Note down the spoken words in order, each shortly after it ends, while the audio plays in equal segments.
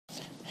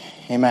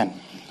Amen.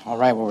 All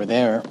right, well, we're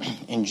there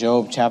in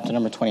Job chapter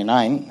number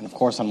 29. And of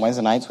course, on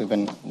Wednesday nights, we've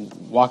been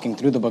walking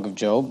through the book of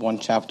Job, one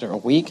chapter a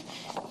week,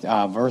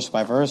 verse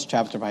by verse,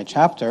 chapter by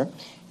chapter.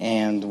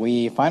 And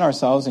we find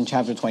ourselves in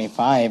chapter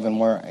 25,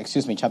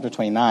 chapter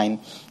 29,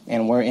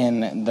 and we're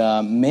in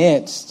the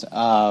midst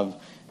of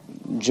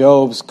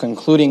Job's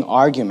concluding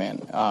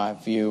argument.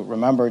 If you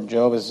remember,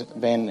 Job has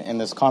been in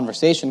this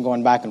conversation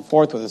going back and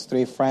forth with his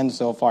three friends,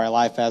 Zophar,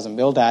 Eliphaz, and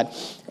Bildad.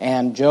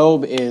 And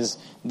Job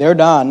they're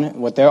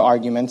done with their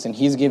arguments, and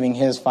he's giving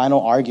his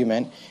final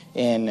argument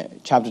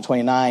in chapter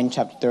 29,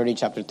 chapter 30,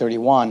 chapter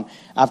 31.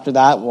 After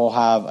that, we'll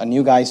have a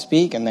new guy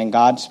speak, and then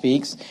God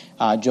speaks.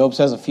 Job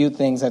says a few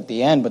things at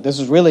the end, but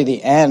this is really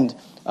the end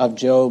of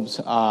Job's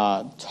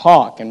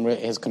talk and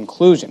his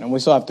conclusion. And we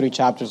still have 3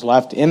 chapters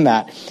left in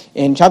that.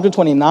 In chapter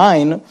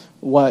 29,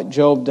 what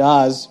Job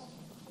does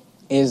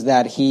is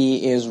that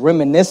he is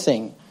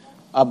reminiscing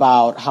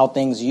about how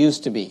things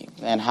used to be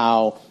and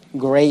how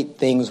great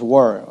things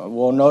were.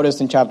 We'll notice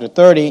in chapter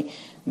 30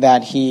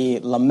 that he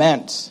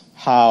laments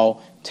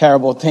how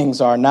terrible things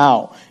are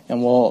now.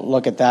 And we'll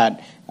look at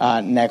that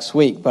next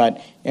week.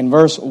 But in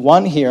verse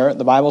 1 here,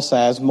 the Bible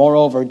says,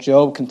 "Moreover,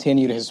 Job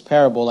continued his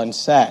parable and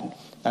said."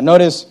 Now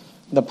notice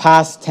the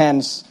past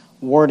tense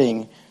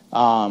wording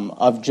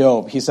of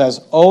Job. He says,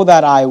 "Oh,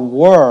 that I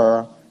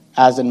were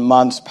as in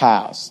months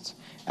past,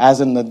 as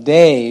in the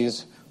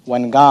days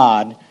when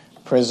God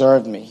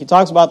preserved me." He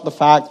talks about the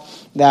fact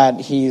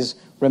that he's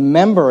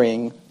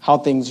remembering how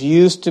things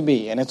used to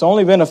be. And it's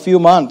only been a few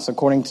months,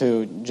 according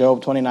to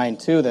Job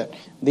 29:2, that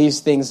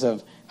these things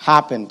have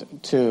happened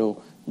to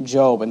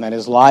Job and that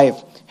his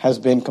life has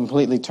been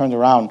completely turned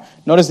around.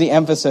 Notice the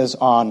emphasis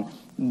on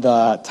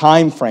the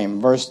time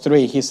frame. Verse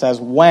 3, he says,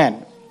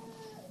 when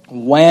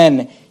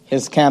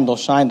his candle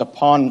shined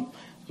upon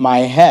my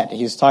head.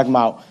 He's talking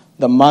about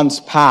the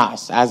months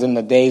past, as in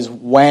the days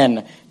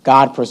when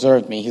God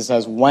preserved me. He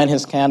says, when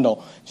his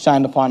candle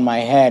shined upon my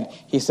head.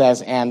 He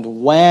says,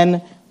 and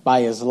when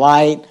by his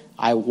light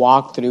I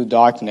walked through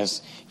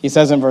darkness. He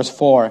says in verse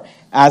 4,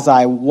 as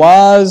I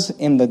was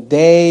in the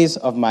days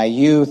of my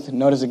youth.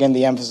 Notice again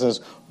the emphasis,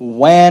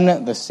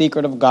 when the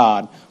secret of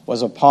God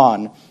was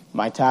upon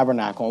my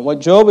tabernacle. And what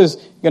Job is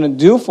going to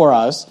do for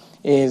us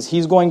is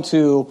he's going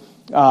to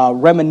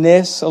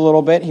reminisce a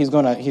little bit. He's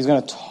going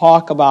to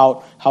talk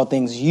about how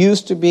things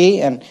used to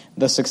be and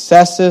the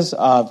successes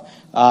of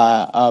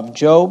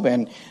Job.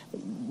 And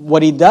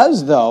what he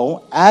does,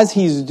 though, as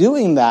he's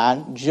doing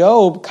that,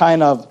 Job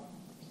kind of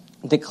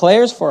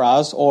declares for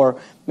us, or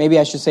maybe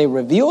I should say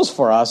reveals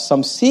for us,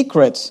 some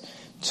secrets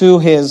to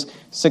his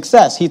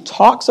success. He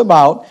talks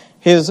about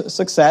his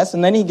success,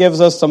 and then he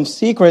gives us some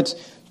secrets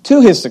to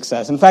his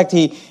success. In fact,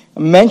 he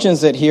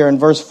mentions it here in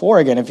verse 4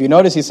 again. If you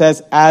notice, he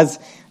says, as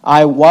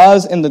I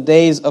was in the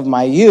days of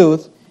my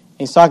youth.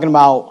 He's talking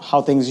about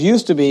how things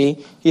used to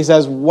be. He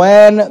says,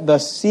 when the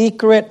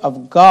secret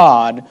of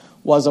God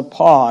was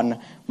upon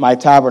my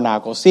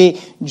tabernacle.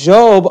 See,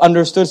 Job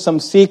understood some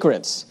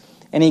secrets,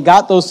 and he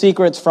got those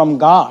secrets from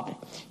God.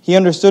 He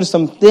understood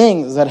some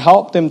things that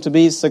helped him to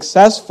be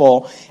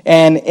successful.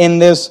 And in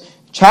this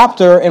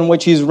chapter in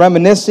which he's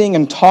reminiscing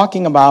and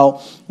talking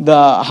about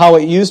how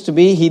it used to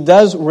be, he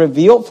does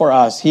reveal for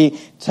us. He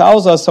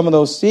tells us some of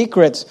those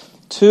secrets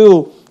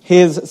to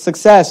his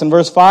success. In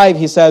verse 5,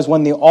 he says,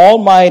 when the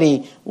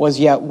Almighty was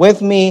yet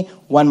with me,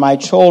 when my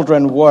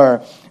children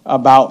were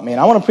about me.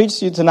 And I want to preach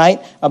to you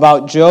tonight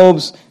about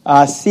Job's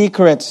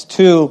secrets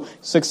to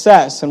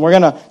success. And we're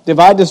going to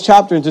divide this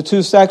chapter into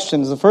 2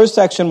 sections. The first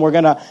section, we're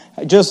going to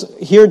just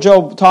hear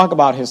Job talk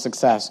about his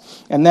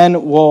success. And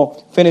then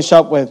we'll finish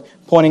up with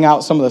pointing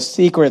out some of the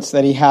secrets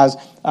that he has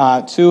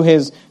to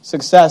his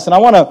success. And I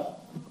want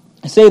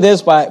to say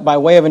this by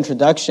way of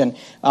introduction.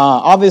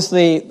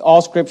 Obviously,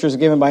 all Scripture is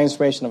given by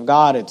inspiration of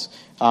God.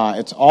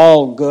 It's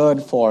all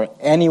good for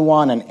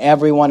anyone and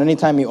everyone.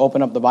 Anytime you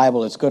open up the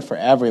Bible, it's good for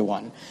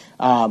everyone.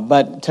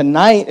 But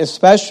tonight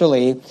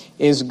especially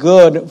is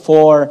good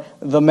for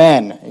the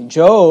men.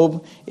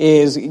 Job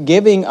is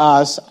giving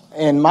us,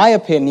 in my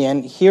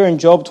opinion, here in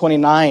Job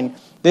 29,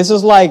 this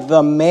is like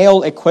the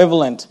male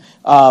equivalent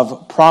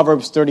of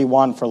Proverbs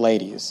 31 for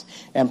ladies.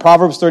 And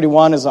Proverbs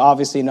 31 is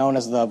obviously known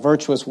as the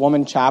virtuous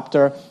woman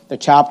chapter, the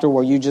chapter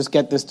where you just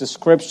get this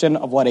description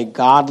of what a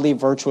godly,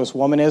 virtuous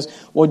woman is.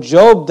 Well,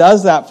 Job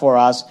does that for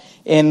us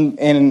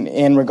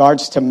in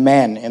regards to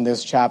men in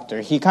this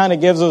chapter. He kind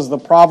of gives us the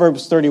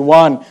Proverbs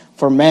 31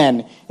 for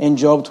men in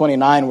Job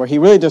 29, where he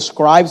really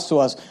describes to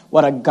us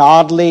what a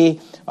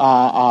godly,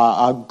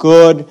 a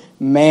good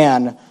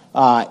man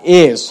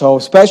is. So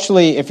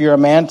especially if you're a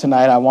man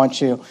tonight, I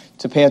want you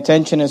to pay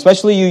attention,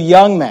 especially you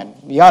young men.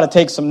 You ought to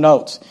take some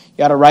notes.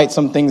 You ought to write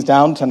some things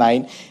down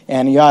tonight,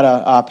 and you ought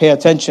to pay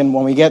attention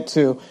when we get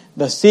to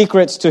the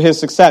secrets to his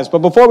success. But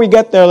before we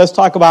get there, let's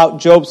talk about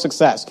Job's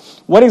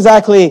success. What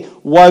exactly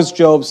was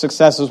Job's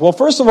successes? Well,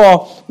 first of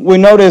all, we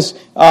notice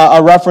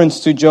a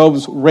reference to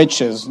Job's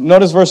riches.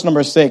 Notice verse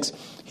number 6.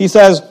 He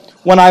says,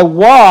 when I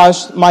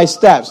washed my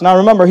steps. Now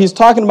remember, he's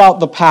talking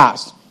about the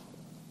past,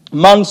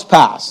 months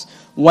past.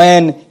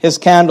 when his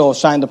candle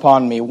shined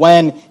upon me,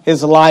 when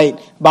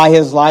by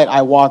his light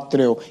I walked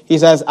through. He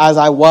says, as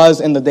I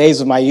was in the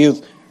days of my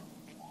youth.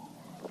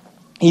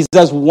 He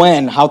says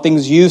when, how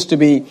things used to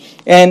be.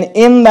 And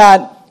in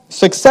that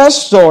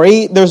success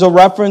story, there's a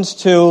reference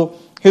to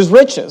his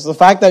riches. The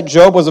fact that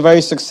Job was a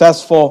very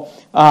successful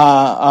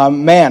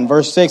man.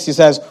 Verse 6, he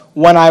says,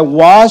 when I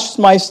washed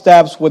my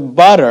steps with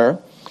butter,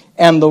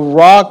 and the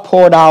rock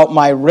poured out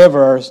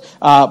rivers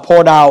of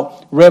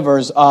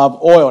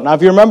oil. Now,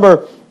 if you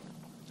remember,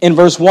 in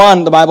verse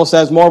 1, the Bible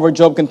says, moreover,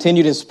 Job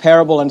continued his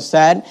parable and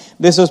said,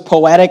 this is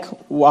poetic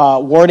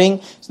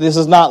wording. So this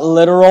is not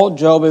literal.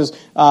 Job is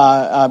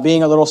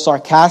being a little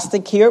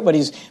sarcastic here, but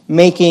he's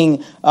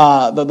making,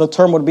 the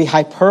term would be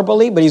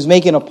hyperbole, but he's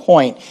making a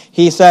point.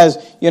 He says,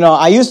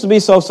 I used to be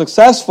so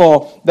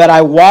successful that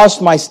I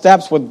washed my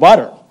steps with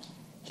butter.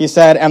 He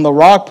said, and the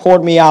rock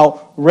poured me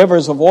out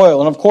rivers of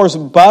oil. And of course,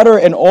 butter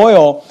and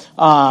oil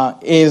are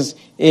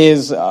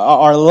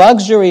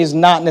luxuries,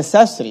 not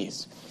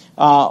necessities.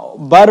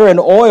 Butter and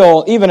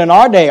oil, even in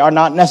our day, are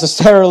not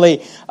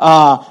necessarily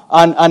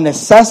a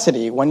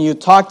necessity. When you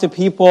talk to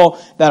people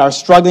that are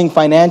struggling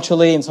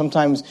financially, and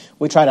sometimes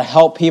we try to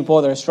help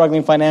people that are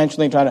struggling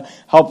financially, try to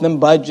help them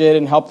budget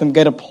and help them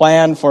get a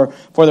plan for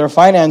their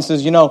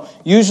finances.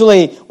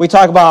 Usually we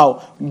talk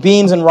about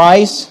beans and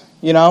rice,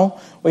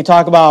 We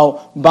talk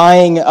about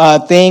buying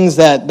things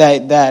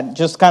that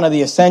just kind of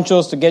the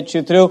essentials to get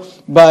you through.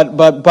 But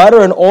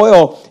butter and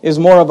oil is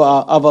more of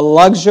a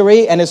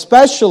luxury, and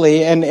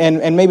especially,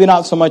 and maybe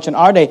not so much in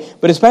our day,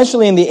 but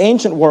especially in the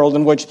ancient world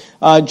in which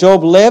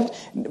Job lived,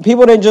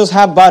 people didn't just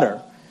have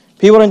butter.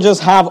 People didn't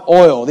just have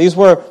oil. This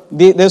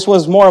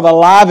was more of a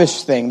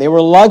lavish thing. They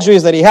were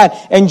luxuries that he had.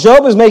 And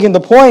Job is making the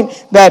point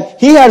that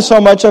he had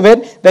so much of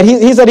it that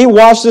he said he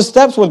washed his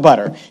steps with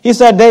butter. He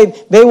said they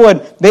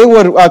would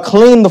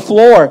clean the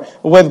floor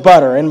with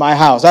butter in my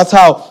house. That's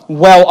how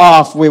well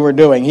off we were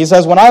doing. He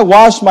says, when I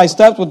washed my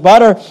steps with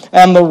butter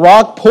and the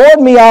rock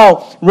poured me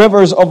out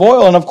rivers of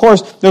oil. And of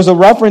course, there's a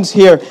reference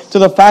here to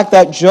the fact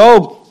that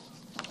Job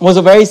was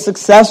a very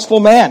successful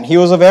man. He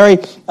was a very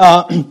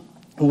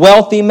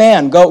wealthy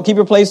man. Go keep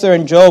your place there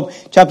in Job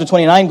chapter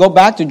 29. Go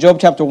back to Job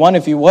chapter 1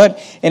 if you would.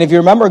 And if you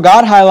remember,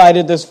 God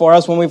highlighted this for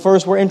us when we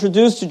first were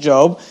introduced to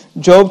Job.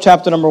 Job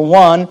chapter number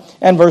 1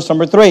 and verse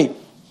number 3.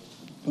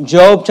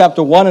 Job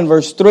chapter 1 and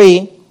verse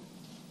 3.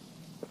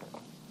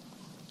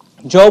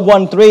 Job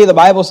 1:3, the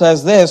Bible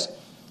says this,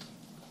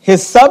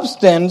 his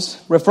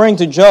substance, referring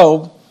to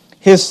Job,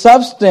 his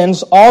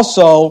substance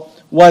also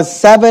was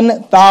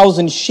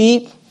 7,000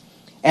 sheep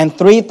and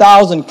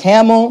 3,000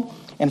 camel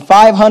and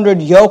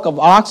 500 yoke of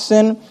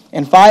oxen,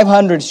 and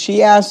 500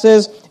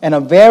 she-asses, and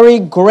a very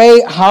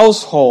great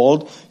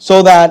household,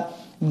 so that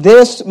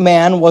this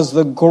man was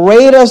the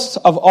greatest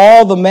of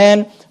all the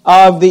men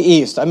of the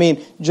East. I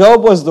mean,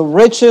 Job was the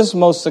richest,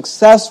 most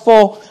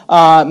successful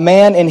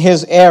man in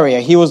his area.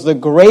 He was the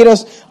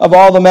greatest of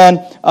all the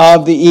men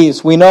of the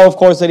East. We know, of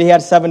course, that he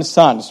had 7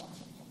 sons.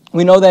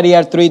 We know that he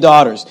had 3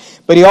 daughters.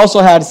 But he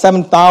also had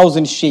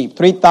 7,000 sheep,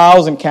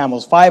 3,000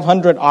 camels,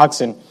 500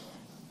 oxen,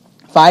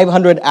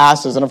 500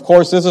 asses. And of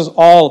course, this is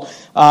all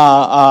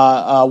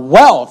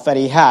wealth that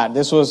he had.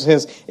 This was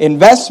his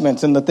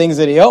investments in the things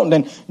that he owned.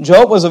 And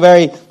Job was a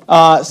very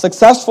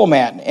successful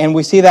man. And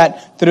we see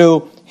that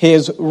through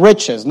his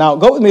riches. Now,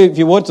 go with me, if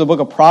you would, to the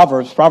book of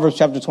Proverbs. Proverbs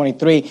chapter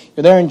 23.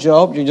 You're there in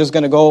Job. You're just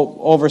going to go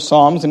over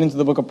Psalms and into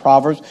the book of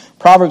Proverbs.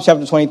 Proverbs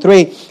chapter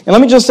 23. And let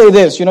me just say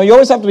this. You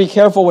always have to be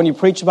careful when you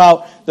preach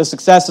about the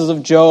successes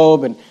of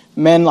Job and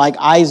men like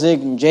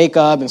Isaac and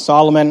Jacob and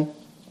Solomon.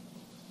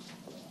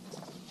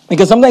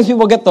 Because sometimes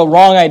people get the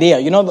wrong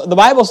idea. The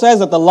Bible says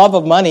that the love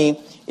of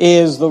money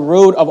is the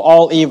root of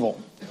all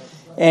evil.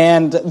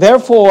 And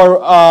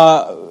therefore,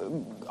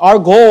 our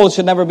goal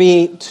should never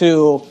be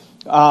to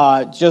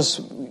just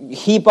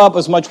heap up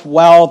as much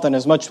wealth and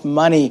as much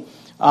money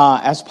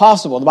as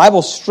possible. The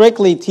Bible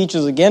strictly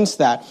teaches against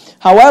that.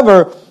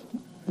 However,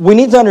 we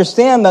need to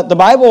understand that the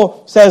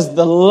Bible says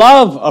the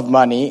love of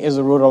money is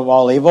the root of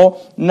all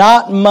evil,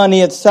 not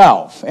money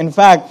itself. In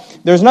fact,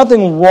 there's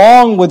nothing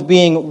wrong with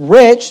being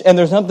rich, and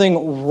there's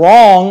nothing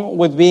wrong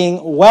with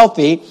being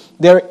wealthy.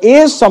 There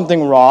is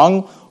something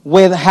wrong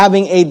with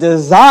having a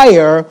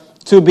desire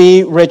to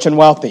be rich and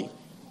wealthy.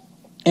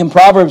 In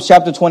Proverbs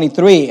chapter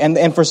 23,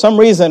 and for some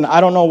reason, I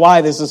don't know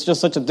why this is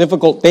just such a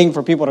difficult thing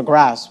for people to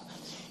grasp.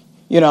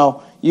 You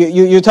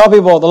tell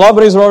people the love of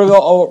money is the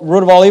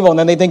root of all evil, and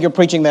then they think you're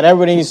preaching that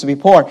everybody needs to be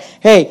poor.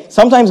 Hey,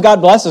 sometimes God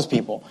blesses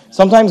people.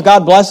 Sometimes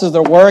God blesses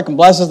their work and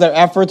blesses their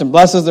efforts and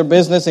blesses their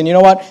business. And you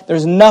know what?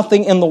 There's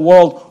nothing in the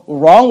world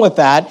wrong with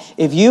that.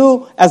 If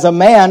you, as a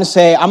man,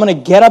 say, I'm going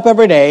to get up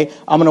every day,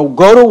 I'm going to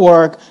go to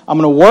work, I'm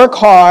going to work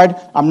hard,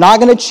 I'm not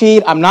going to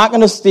cheat, I'm not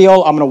going to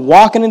steal, I'm going to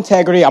walk in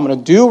integrity, I'm going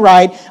to do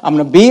right, I'm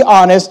going to be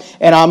honest,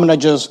 and I'm going to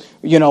just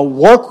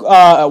work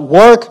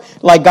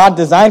like God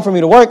designed for me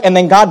to work, and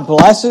then God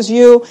blesses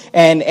you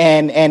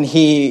and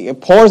He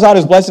pours out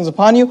His blessings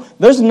upon you.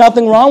 There's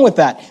nothing wrong with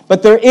that.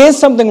 But there is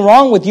something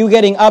wrong with you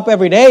getting up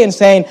every day and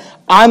saying,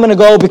 I'm going to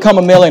go become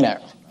a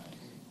millionaire.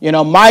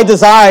 My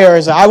desire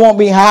is I won't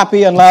be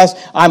happy unless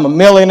I'm a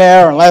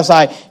millionaire, unless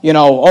I,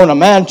 own a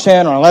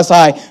mansion, or unless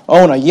I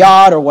own a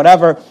yacht or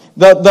whatever.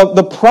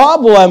 The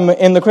problem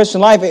in the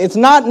Christian life, it's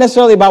not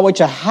necessarily about what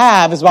you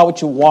have, it's about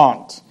what you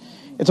want.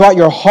 It's about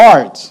your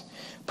heart.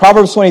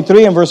 Proverbs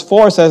 23 and verse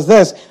 4 says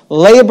this,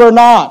 labor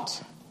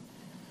not.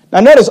 Now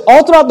notice,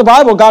 all throughout the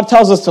Bible, God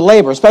tells us to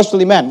labor,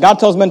 especially men. God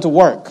tells men to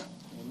work.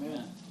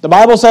 Amen. The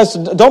Bible says,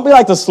 don't be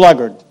like the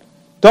sluggard.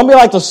 Don't be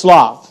like the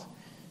sloth.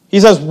 He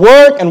says,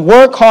 work and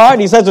work hard.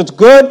 He says it's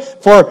good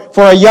for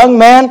a young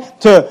man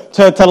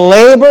to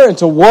labor and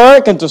to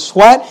work and to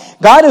sweat.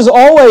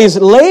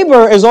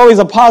 Labor is always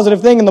a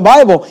positive thing in the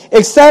Bible,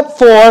 except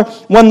for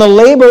when the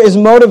labor is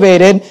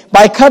motivated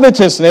by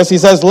covetousness. He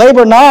says,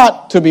 labor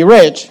not to be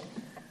rich.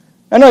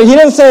 No, he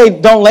didn't say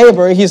don't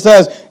labor. He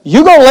says,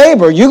 you go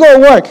labor, you go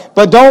work,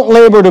 but don't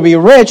labor to be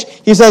rich.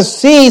 He says,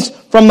 cease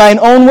from thine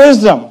own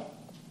wisdom.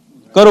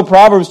 Go to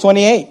Proverbs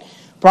 28.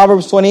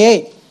 Proverbs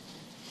 28.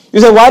 You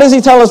say, why does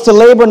he tell us to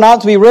labor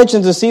not to be rich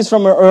and to cease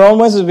from our own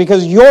wisdom?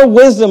 Because your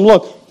wisdom,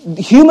 look,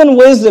 human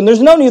wisdom,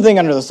 there's no new thing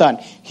under the sun.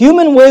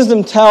 Human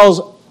wisdom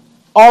tells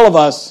all of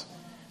us,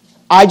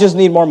 I just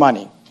need more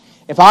money.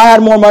 If I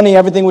had more money,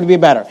 everything would be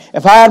better.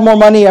 If I had more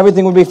money,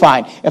 everything would be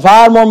fine. If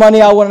I had more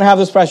money, I wouldn't have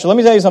this pressure. Let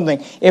me tell you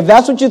something. If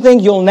that's what you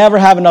think, you'll never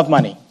have enough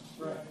money.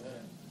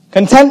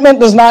 Contentment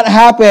does not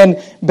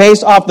happen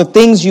based off the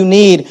things you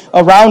need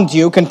around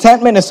you.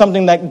 Contentment is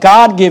something that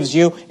God gives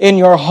you in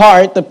your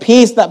heart, the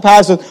peace that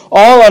passes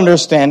all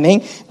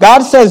understanding.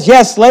 God says,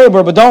 yes,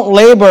 labor, but don't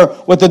labor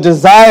with the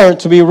desire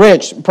to be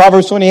rich.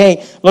 Proverbs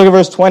 28, look at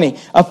verse 20.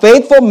 A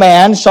faithful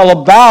man shall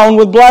abound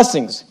with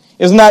blessings.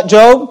 Isn't that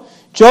Job?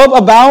 Job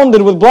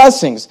abounded with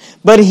blessings,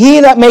 but he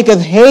that maketh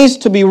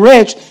haste to be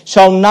rich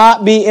shall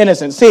not be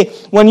innocent. See,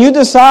 when you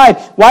decide,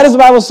 why does the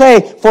Bible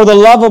say, for the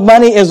love of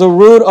money is a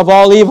root of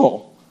all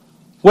evil,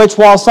 which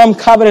while some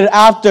coveted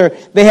after,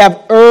 they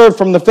have erred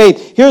from the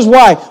faith. Here's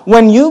why.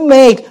 When you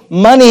make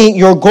money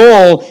your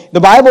goal,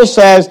 the Bible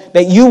says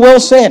that you will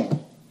sin.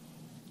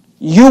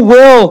 You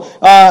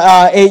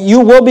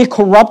will be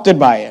corrupted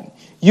by it.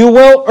 You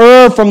will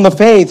err from the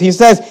faith. He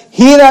says,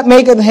 he that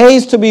maketh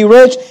haste to be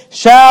rich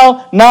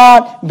shall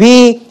not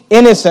be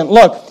innocent.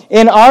 Look,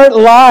 in our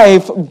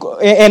life,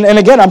 and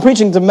again, I'm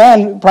preaching to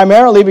men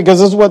primarily because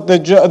this is what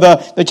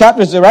the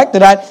chapter is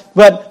directed at,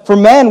 but for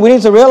men, we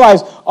need to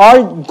realize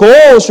our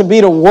goal should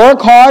be to work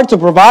hard, to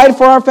provide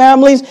for our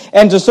families,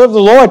 and to serve the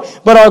Lord,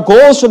 but our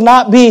goal should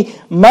not be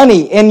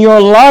money in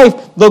your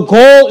life. The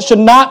goal should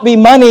not be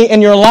money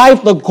in your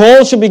life. The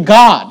goal should be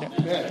God.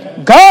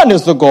 Amen. God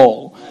is the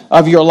goal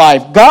of your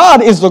life.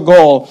 God is the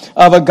goal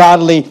of a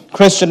godly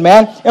Christian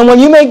man. And when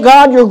you make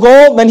God your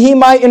goal, then he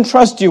might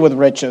entrust you with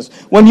riches.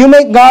 When you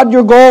make God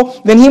your goal,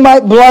 then he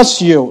might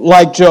bless you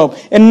like Job.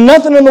 And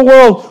nothing in the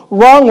world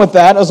wrong with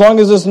that as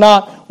long as it's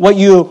not what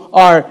you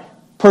are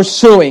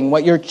pursuing,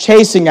 what you're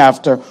chasing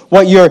after,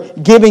 what you're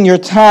giving your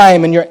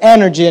time and your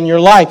energy and your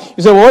life.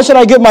 You say, well, what should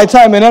I give my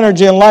time and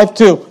energy and life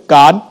to?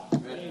 God. To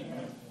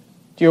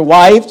your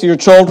wife, to your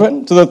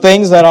children, to the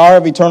things that are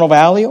of eternal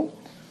value.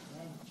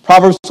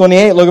 Proverbs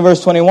 28, look at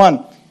verse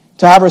 21.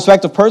 To have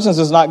respect of persons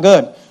is not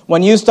good.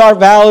 When you start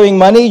valuing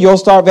money, you'll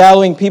start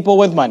valuing people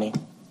with money.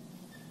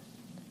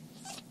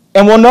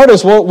 And we'll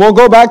notice, we'll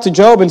go back to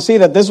Job and see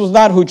that this was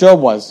not who Job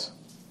was.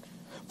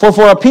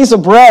 For a piece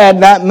of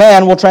bread, that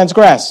man will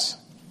transgress.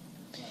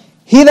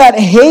 He that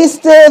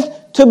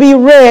hasteth to be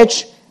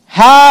rich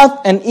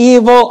hath an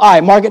evil eye.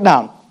 Mark it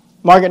down.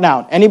 Mark it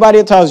down. Anybody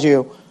that tells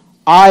you,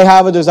 I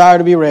have a desire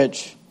to be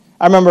rich.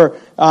 I remember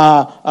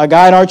a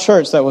guy in our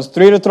church that was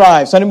 3 to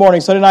Thrive, Sunday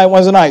morning, Sunday night,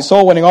 Wednesday night,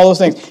 soul winning, all those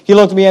things. He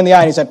looked me in the eye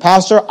and he said,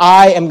 Pastor,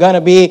 I am going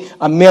to be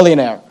a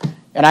millionaire.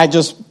 And I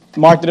just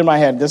marked it in my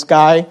head. This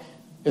guy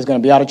is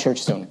going to be out of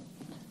church soon.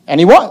 And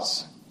he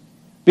was.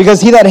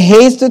 Because he that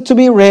hasted to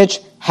be rich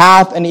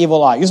hath an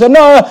evil eye. You said,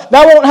 no,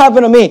 that won't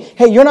happen to me.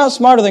 Hey, you're not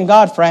smarter than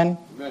God, friend.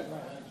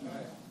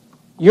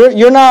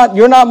 You're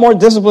not more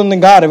disciplined than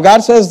God. If God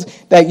says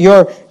that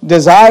your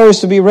desire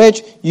is to be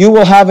rich, you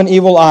will have an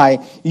evil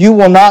eye. You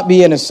will not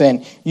be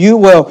innocent. You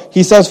will,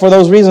 he says, for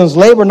those reasons,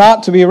 labor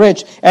not to be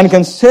rich, and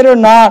consider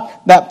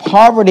not that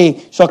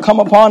poverty shall come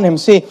upon him.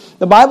 See,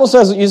 the Bible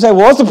says, you say,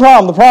 well, what's the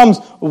problem? The problem's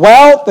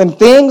wealth and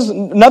things.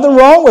 Nothing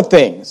wrong with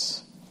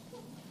things.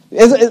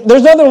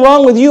 There's nothing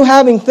wrong with you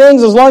having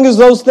things as long as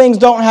those things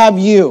don't have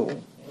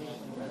you.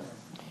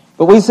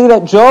 But we see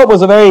that Job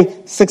was a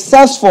very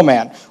successful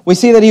man. We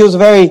see that he was a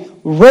very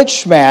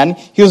rich man.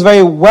 He was a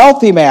very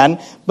wealthy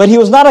man. But he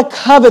was not a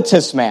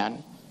covetous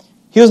man.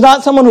 He was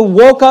not someone who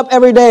woke up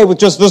every day with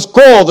just this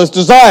goal, this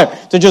desire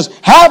to just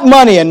have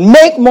money and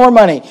make more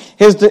money.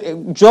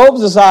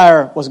 Job's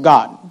desire was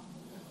God.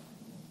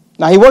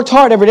 Now, he worked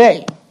hard every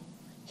day.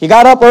 He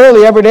got up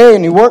early every day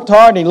and he worked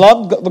hard. He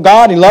loved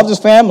God. He loved his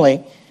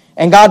family.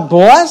 And God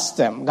blessed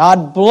him.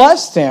 God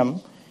blessed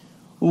him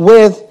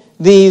with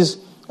these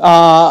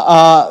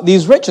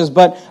riches.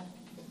 But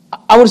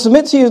I would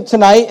submit to you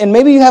tonight, and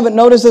maybe you haven't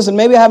noticed this, and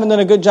maybe I haven't done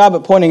a good job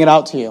at pointing it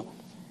out to you.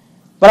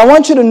 But I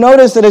want you to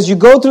notice that as you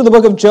go through the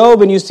book of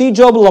Job and you see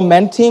Job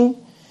lamenting,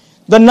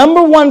 The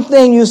number one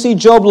thing you see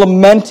Job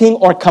lamenting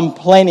or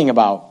complaining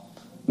about,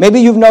 maybe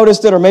you've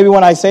noticed it, or maybe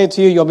when I say it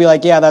to you, you'll be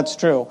like, yeah, that's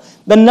true.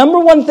 The number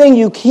one thing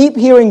you keep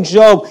hearing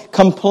Job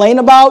complain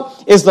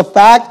about is the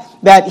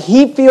fact that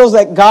he feels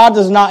that God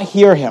does not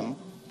hear him.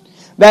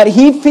 That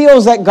he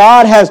feels that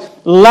God has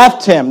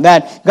left him,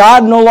 that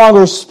God no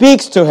longer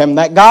speaks to him,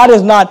 that God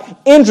is not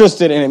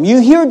interested in him. You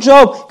hear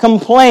Job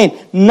complain.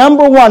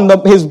 Number one,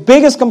 his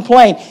biggest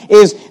complaint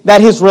is that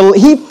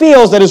he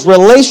feels that his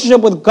relationship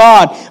with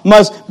God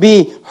must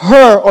be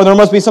hurt, or there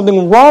must be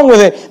something wrong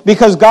with it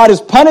because God is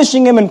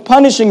punishing him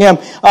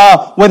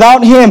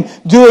without him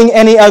doing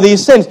any of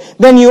these sins.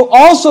 Then you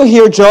also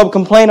hear Job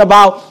complain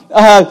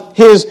about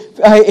his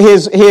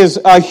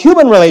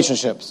human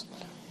relationships.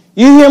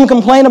 You hear him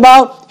complain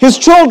about his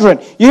children.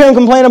 You hear him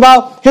complain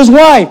about his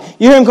wife.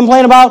 You hear him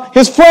complain about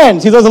his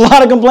friends. He does a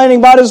lot of complaining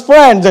about his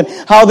friends and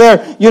how they're,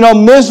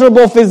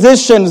 miserable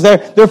physicians.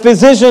 They're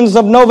physicians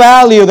of no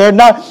value.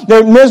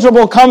 They're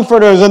miserable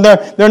comforters, and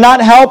they're not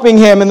helping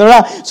him, and they're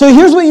not. So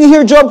here's what you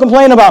hear Job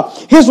complain about: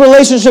 his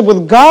relationship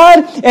with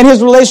God and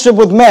his relationship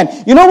with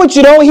men. You know what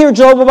you don't hear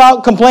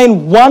Job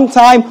complain one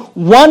time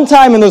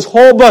in this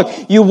whole book?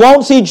 You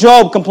won't see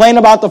Job complain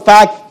about the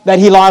fact that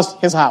he lost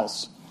his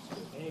house,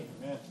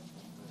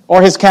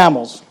 or his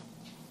camels,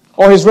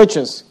 or his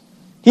riches.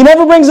 He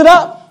never brings it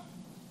up.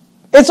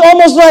 It's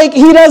almost like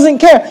he doesn't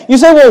care. You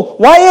say, well,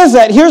 why is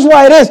that? Here's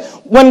why it is.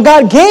 When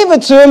God gave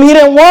it to him, he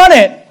didn't want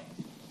it.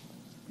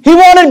 He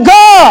wanted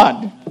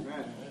God.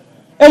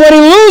 And when he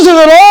loses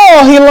it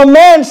all, he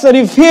laments that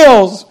he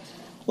feels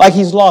like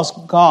he's lost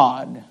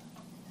God.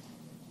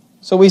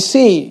 So we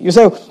see, you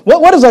say,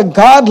 what does a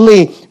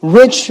godly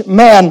rich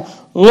man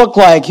look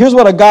like? Here's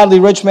what a godly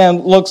rich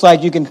man looks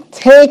like. You can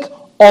take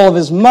all of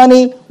his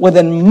money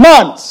within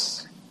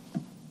months,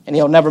 and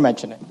he'll never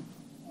mention it.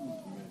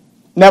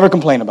 Never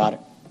complain about it.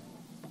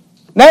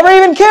 Never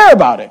even care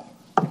about it.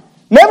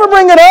 Never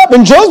bring it up.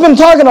 And Joe's been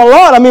talking a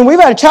lot. I mean, we've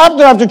had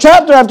chapter after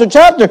chapter after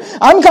chapter.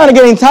 I'm kind of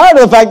getting tired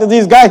of the fact that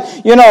these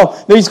guys,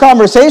 these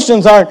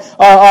conversations are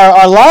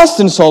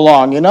lasting so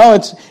long.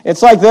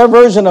 It's like their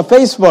version of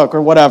Facebook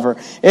or whatever.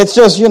 It's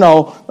just,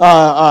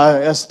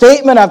 a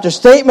statement after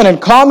statement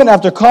and comment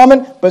after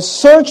comment. But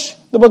search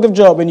the book of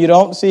Job, and you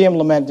don't see him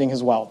lamenting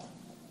his wealth.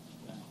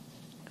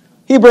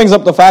 He brings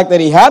up the fact that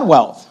he had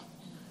wealth,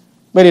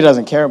 but he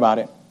doesn't care about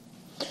it.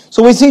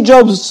 So we see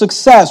Job's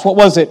success. What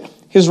was it?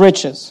 His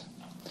riches.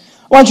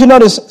 I want you to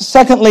notice,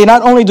 secondly,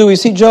 not only do we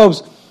see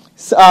Job's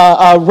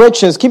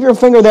riches. Keep your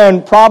finger there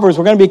in Proverbs.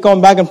 We're going to be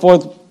going back and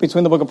forth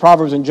between the book of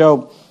Proverbs and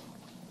Job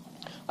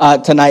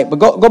tonight. But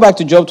go back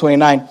to Job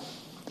 29.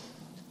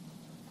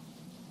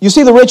 You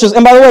see the riches.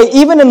 And by the way,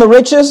 even in the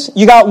riches,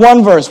 you got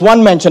one verse,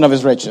 one mention of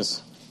his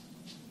riches.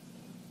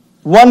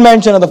 One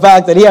mention of the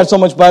fact that he had so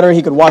much butter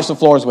he could wash the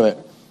floors with it.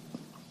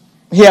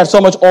 He had so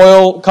much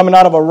oil coming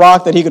out of a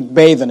rock that he could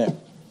bathe in it.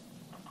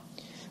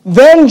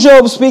 Then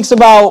Job speaks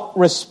about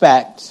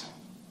respect.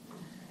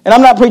 And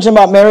I'm not preaching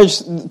about marriage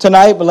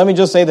tonight, but let me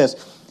just say this.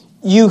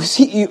 We're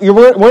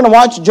going to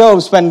watch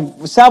Job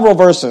spend several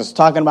verses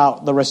talking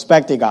about the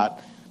respect he got.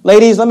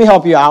 Ladies, let me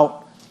help you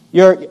out.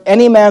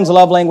 Any man's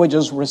love language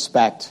is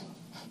respect.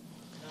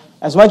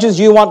 As much as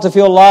you want to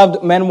feel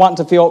loved, men want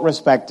to feel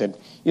respected.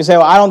 You say,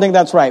 well, I don't think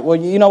that's right. Well,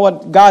 you know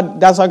what?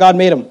 That's how God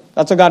made them.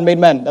 That's how God made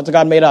men. That's how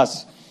God made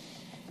us.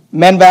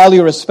 Men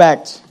value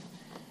respect.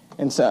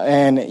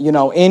 And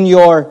in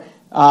your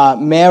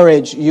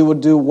marriage, you would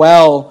do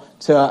well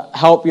to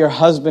help your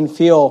husband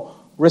feel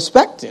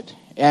respected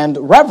and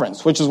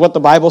reverence, which is what the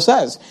Bible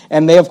says.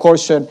 And they, of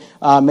course, should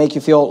make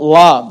you feel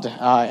loved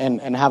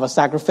and have a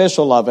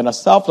sacrificial love and a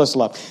selfless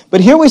love.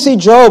 But here we see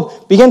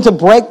Job begin to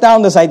break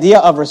down this idea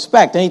of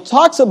respect. And he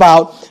talks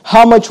about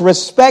how much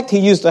respect he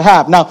used to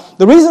have. Now,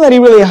 the reason that he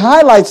really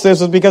highlights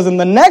this is because in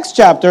the next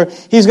chapter,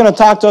 he's going to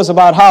talk to us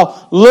about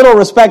how little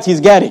respect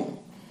he's getting.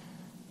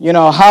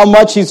 How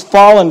much he's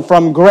fallen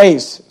from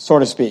grace, so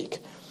to speak.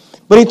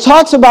 But he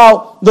talks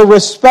about the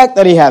respect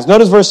that he has.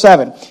 Notice verse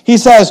 7. He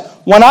says,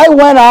 when I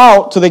went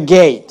out to the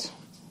gate.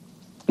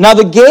 Now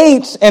the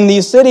gates in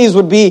these cities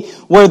would be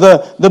where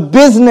the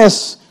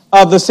business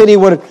of the city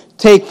would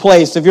take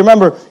place. If you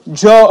remember,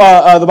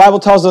 the Bible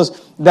tells us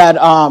that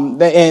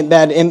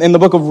in the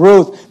book of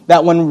Ruth,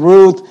 that when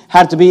Ruth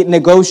had to be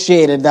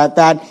negotiated,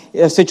 that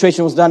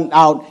situation was done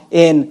out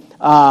in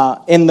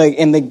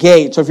the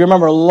gate. So if you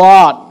remember,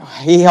 Lot,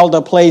 he held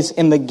a place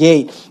in the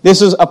gate.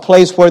 This is a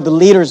place where the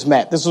leaders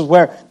met. This is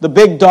where the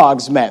big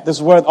dogs met. This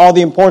is where all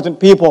the important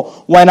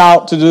people went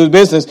out to do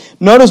business.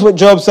 Notice what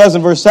Job says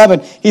in verse 7.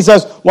 He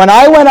says, when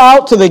I went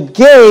out to the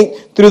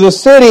gate through the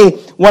city,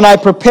 when I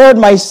prepared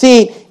my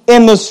seat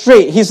in the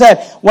street. He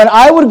said, when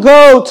I would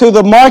go to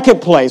the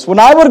marketplace, when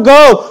I would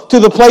go to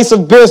the place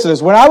of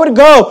business, when I would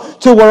go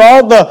to where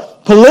all the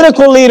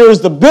political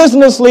leaders, the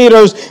business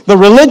leaders, the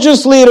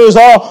religious leaders,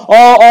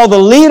 all the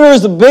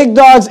leaders, the big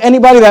dogs,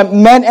 anybody that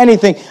meant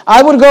anything,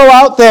 I would go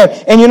out there,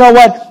 and you know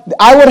what?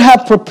 I would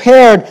have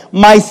prepared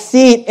my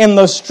seat in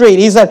the street.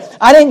 He said,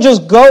 I didn't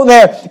just go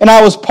there and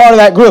I was part of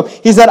that group.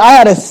 He said, I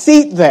had a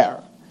seat there.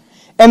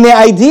 And the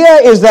idea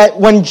is that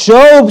when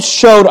Job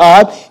showed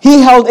up, he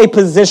held a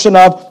position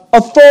of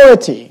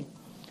authority.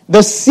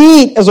 The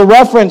seat is a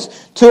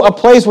reference to a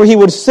place where he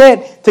would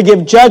sit to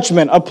give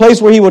judgment, a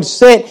place where he would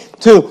sit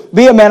to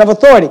be a man of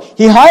authority.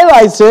 He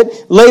highlights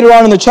it later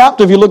on in the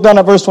chapter. If you look down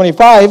at verse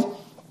 25,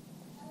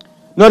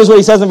 notice what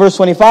he says in verse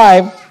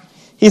 25.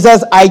 He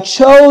says, I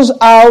chose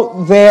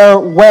out their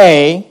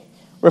way,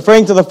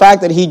 referring to the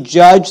fact that he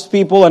judged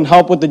people and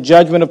helped with the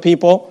judgment of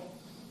people.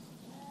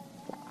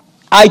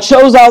 I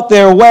chose out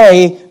their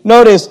way,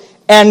 notice,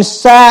 and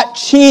sat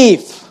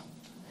chief,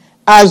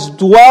 and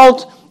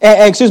dwelt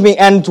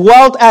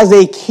as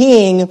a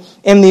king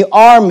in the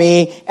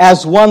army,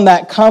 as one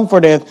that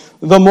comforteth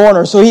the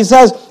mourner. So he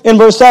says in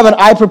verse 7,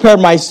 I prepared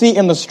my seat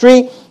in the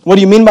street. What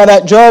do you mean by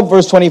that, Job?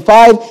 Verse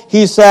 25,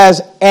 he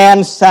says,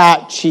 and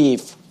sat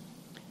chief,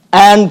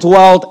 and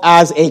dwelt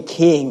as a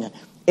king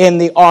in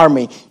the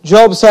army.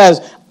 Job says,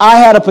 I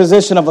had a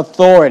position of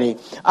authority.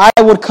 I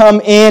would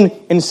come in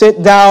and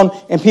sit down,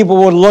 and people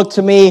would look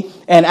to me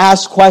and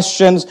ask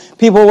questions.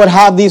 People would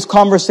have these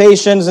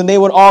conversations, and they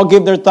would all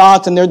give their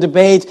thoughts and their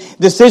debates.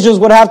 Decisions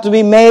would have to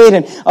be made,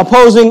 and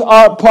opposing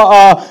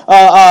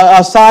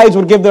sides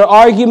would give their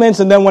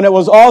arguments. And then when it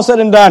was all said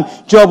and done,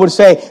 Job would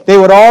say, they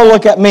would all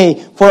look at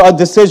me for a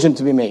decision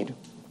to be made,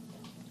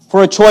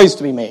 for a choice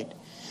to be made.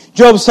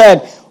 Job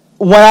said,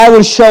 when I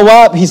would show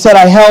up, he said,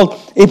 I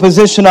held a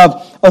position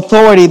of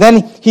authority.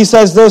 Then he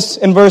says this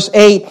in verse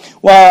 8,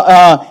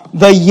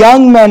 the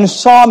young men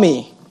saw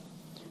me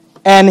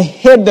and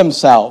hid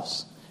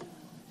themselves.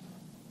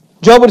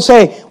 Job would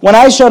say, when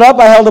I showed up,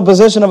 I held a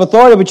position of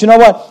authority, but you know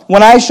what?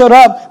 When I showed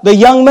up, the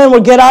young men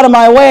would get out of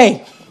my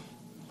way.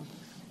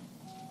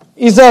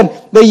 He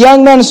said, the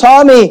young men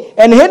saw me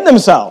and hid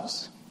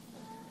themselves.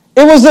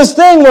 It was this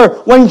thing where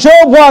when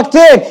Job walked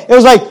in, it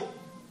was like,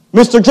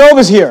 Mr. Job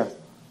is here.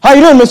 How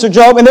you doing, Mr.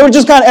 Job? And they were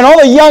just and all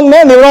the young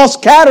men, they were all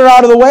scattered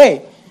out of the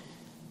way.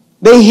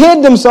 They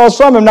hid themselves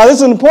from him. Now, this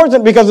is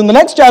important because in the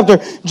next chapter,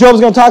 Job's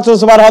going to talk to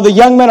us about how the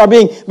young men are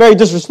being very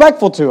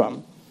disrespectful to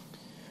him.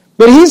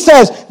 But he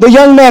says, the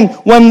young men,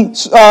 when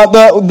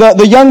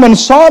the young men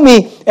saw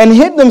me and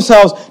hid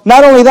themselves,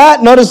 not only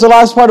that, notice the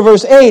last part of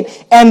verse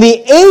 8, and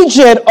the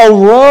aged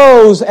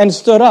arose and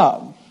stood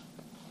up.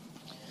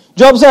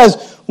 Job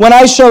says, when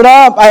I showed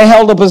up, I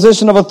held a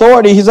position of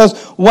authority. He says,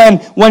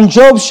 when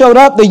Job showed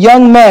up, the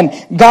young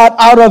men got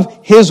out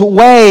of his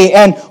way.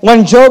 And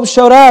when Job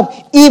showed up,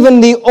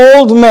 even the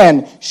old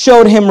men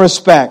showed him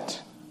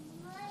respect.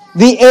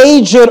 The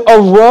aged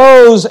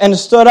arose and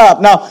stood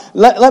up. Now,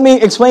 let me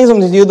explain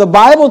something to you. The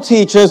Bible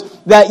teaches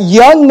that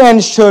young men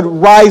should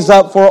rise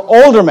up for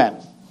older men.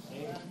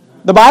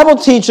 The Bible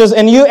teaches,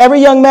 and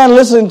every young man,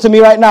 listen to me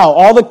right now.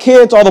 All the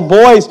kids, all the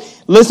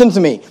boys, listen to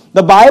me.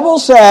 The Bible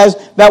says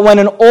that when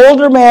an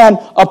older man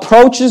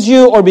approaches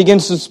you or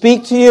begins to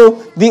speak to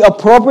you, the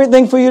appropriate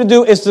thing for you to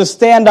do is to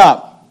stand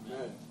up.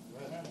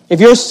 If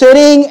you're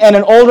sitting and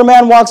an older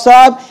man walks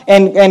up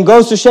and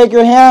goes to shake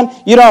your hand,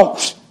 you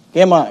don't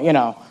give him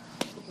a,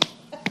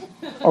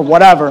 or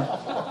whatever.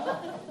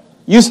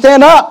 You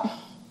stand up.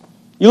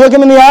 You look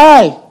him in the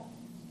eye.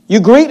 You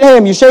greet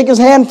him. You shake his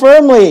hand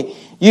firmly.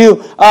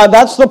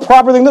 That's the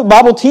proper thing. The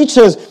Bible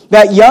teaches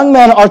that young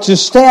men are to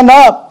stand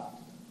up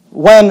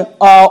when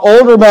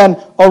older men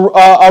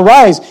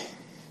arise.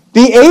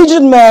 The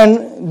aged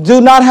men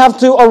do not have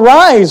to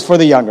arise for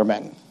the younger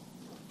men.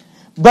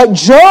 But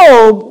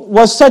Job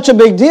was such a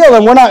big deal,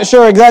 and we're not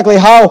sure exactly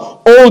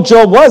how old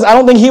Job was. I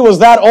don't think he was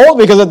that old,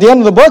 because at the end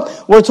of the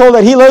book, we're told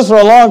that he lives for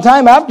a long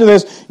time after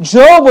this.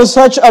 Job was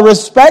such a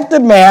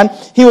respected man,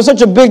 he was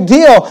such a big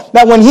deal,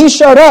 that when he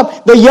showed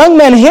up, the young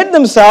men hid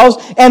themselves,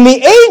 and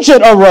the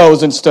aged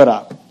arose and stood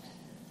up.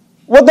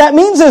 What that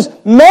means is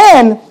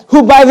men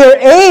who by their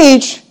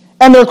age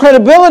and their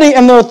credibility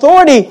and their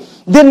authority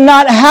did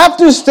not have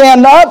to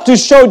stand up to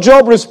show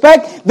Job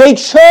respect. They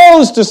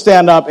chose to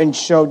stand up and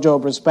show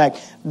Job respect.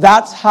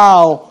 That's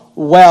how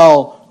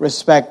well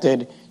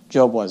respected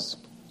Job was.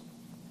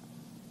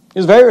 He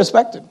was very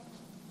respected.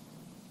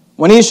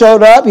 When he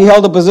showed up, he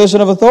held a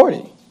position of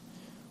authority.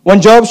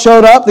 When Job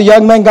showed up, the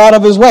young men got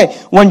out of his way.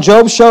 When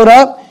Job showed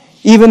up,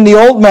 even the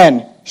old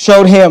men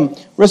showed him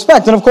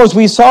respect. And of course,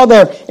 we saw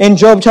there in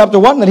Job chapter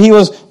 1 that he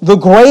was the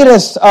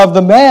greatest of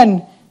the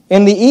men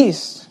in the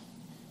East.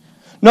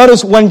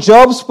 Notice, when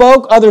Job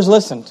spoke, others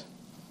listened.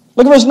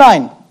 Look at verse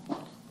 9.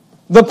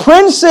 The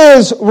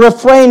princes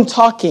refrained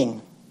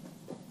talking.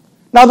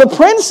 Now, the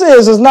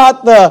princes is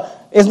not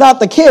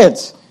the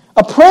kids.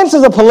 A prince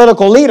is a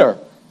political leader.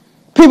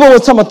 People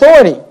with some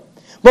authority.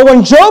 But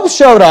when Job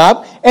showed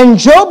up and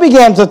Job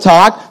began to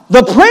talk,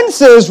 the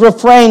princes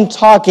refrained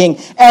talking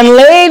and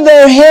laid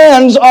their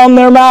hands on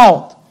their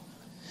mouth.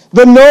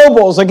 The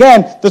nobles,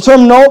 again, the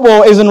term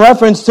noble is in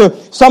reference to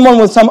someone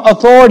with some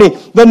authority.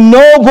 The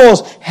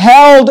nobles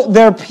held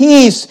their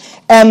peace,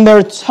 and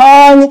their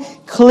tongue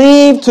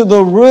cleaved to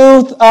the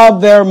roof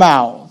of their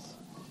mouth.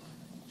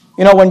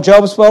 You know, when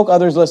Job spoke,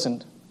 others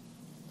listened.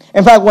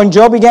 In fact, when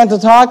Job began to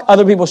talk,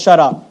 other people shut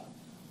up.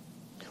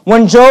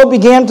 When Job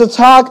began to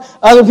talk,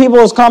 other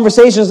people's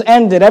conversations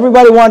ended.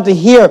 Everybody wanted to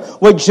hear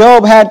what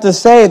Job had to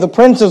say. The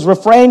princes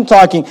refrained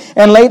talking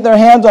and laid their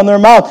hands on their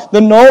mouth.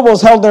 The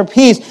nobles held their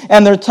peace,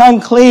 and their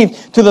tongue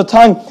cleaved to the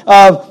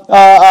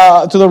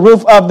to the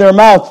roof of their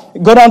mouth.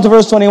 Go down to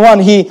verse 21.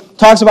 He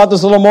talks about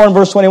this a little more in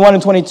verse 21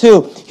 and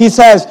 22. He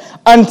says,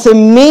 "Unto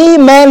me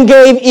men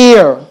gave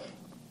ear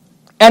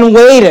and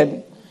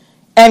waited,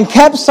 and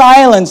kept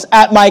silence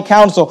at my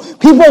counsel."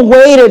 People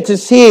waited to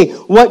see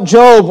what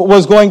Job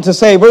was going to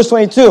say. Verse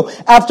 22,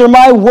 "After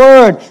my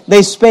word,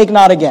 they spake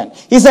not again."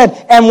 He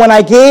said, "And when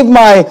I gave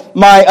my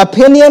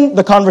opinion,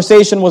 the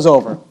conversation was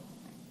over."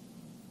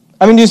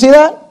 I mean, do you see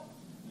that?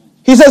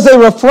 He says they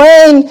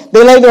refrained,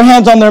 they laid their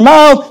hands on their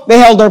mouth, they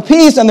held their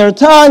peace and their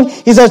tongue.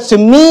 He says, "To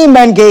me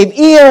men gave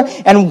ear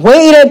and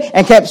waited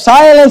and kept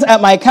silence at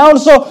my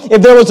counsel."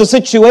 If there was a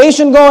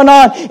situation going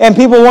on and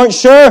people weren't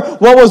sure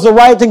what was the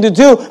right thing to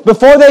do,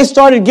 before they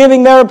started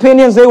giving their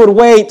opinions, they would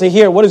wait to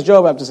hear, what does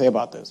Job have to say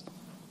about this?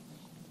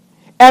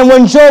 And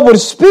when Job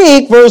would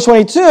speak, verse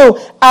 22,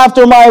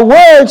 "After my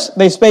words,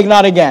 they spake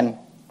not again,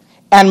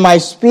 and my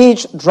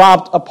speech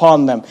dropped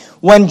upon them."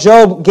 When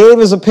Job gave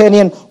his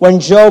opinion, when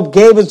Job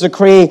gave his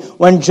decree,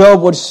 when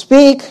Job would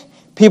speak,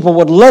 people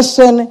would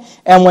listen,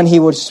 and when he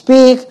would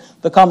speak,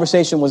 the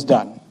conversation was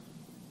done.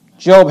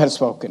 Job had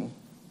spoken.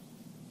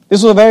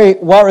 This was a very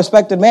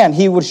well-respected man.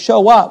 He would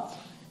show up,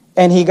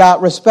 and he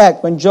got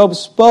respect. When Job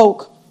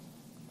spoke,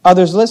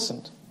 others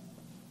listened.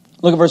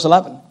 Look at verse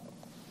 11.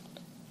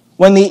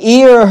 "When the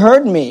ear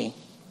heard me,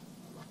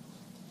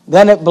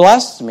 then it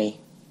blessed me.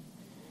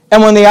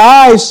 And when the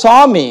eye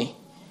saw me,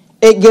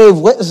 it gave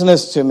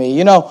witness to me."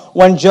 You know,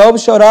 when Job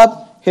showed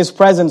up, his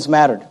presence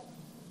mattered.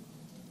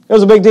 It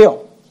was a big deal.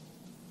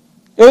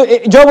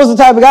 Job was the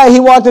type of guy, he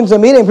walked into a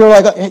meeting, people were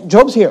like, "Hey,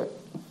 Job's here."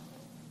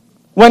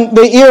 When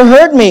the ear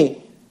heard me,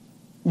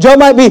 Job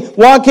might be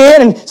walk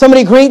in and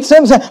somebody greets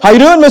him, say, "How you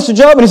doing, Mr.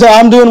 Job?" And he said,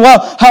 "I'm doing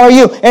well. How are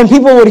you?" And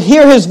people would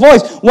hear his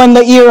voice. When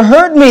the ear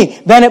heard me,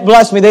 then it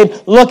blessed me. They'd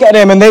look at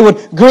him and they would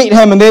greet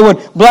him and they would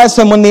bless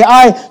him. When the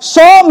eye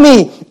saw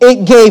me,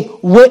 it gave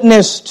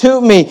witness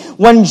to me.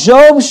 When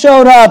Job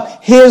showed up,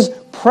 his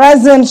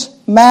presence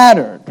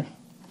mattered.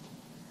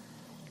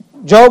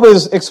 Job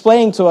is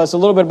explaining to us a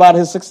little bit about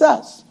his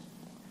success.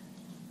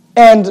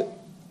 And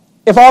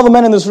if all the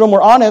men in this room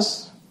were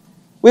honest,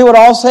 we would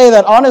all say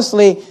that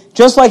honestly,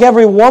 just like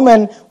every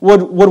woman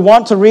would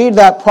want to read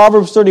that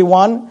Proverbs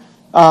 31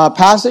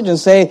 passage and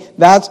say,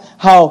 that's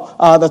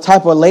how the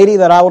type of lady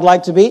that I would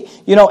like to be.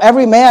 You know,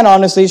 every man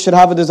honestly should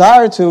have a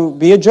desire to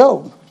be a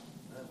Job.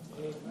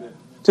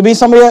 To be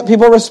somebody that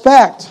people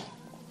respect.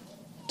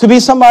 To be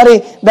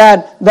somebody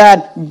that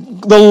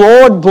the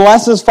Lord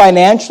blesses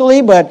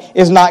financially but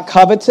is not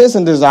covetous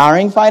and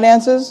desiring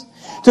finances.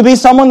 To be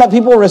someone that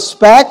people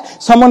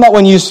respect, someone that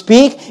when you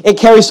speak, it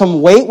carries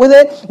some weight with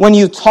it. When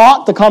you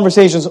talk, the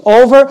conversation's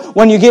over.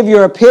 When you give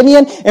your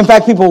opinion, in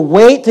fact, people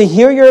wait to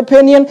hear your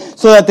opinion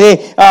so that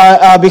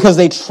because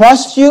they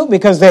trust you,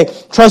 because they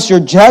trust your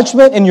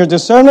judgment and your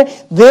discernment.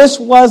 This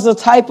was the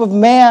type of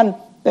man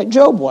that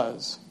Job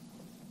was.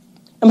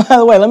 And by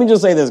the way, let me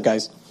just say this,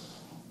 guys.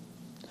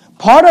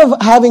 Part of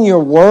having your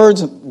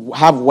words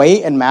have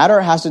weight and matter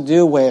has to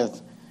do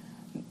with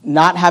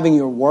not having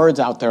your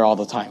words out there all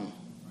the time.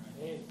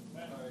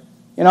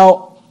 You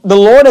know, the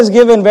Lord has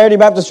given Verity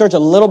Baptist Church a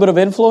little bit of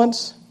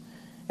influence.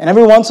 And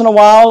every once in a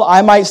while,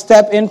 I might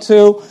step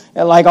into,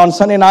 like on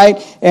Sunday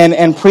night,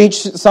 and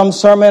preach some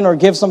sermon or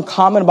give some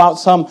comment about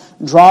some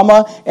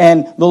drama.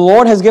 And the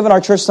Lord has given our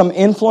church some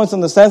influence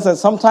in the sense that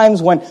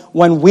sometimes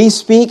when we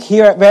speak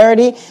here at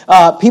Verity,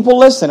 people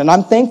listen. And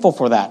I'm thankful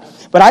for that.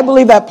 But I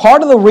believe that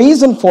part of the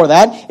reason for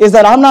that is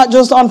that I'm not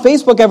just on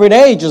Facebook every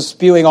day just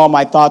spewing all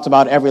my thoughts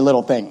about every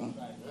little thing.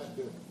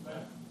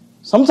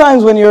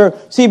 Sometimes when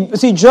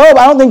see Job,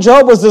 I don't think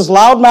Job was this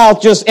loudmouth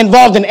just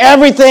involved in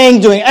everything,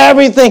 doing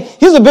everything.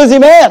 He was a busy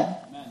man.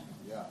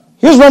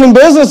 He was running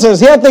businesses.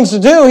 He had things to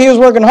do. He was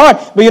working hard.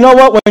 But you know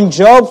what? When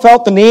Job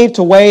felt the need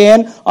to weigh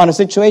in on a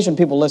situation,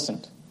 people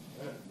listened.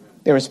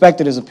 They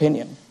respected his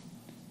opinion.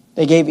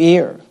 They gave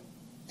ear.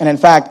 And in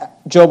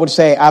fact, Job would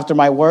say, "After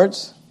my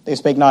words, they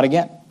spake not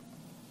again."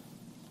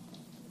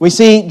 We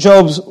see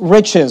Job's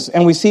riches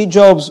and we see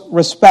Job's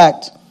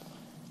respect.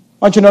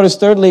 I want you to notice,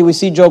 thirdly, we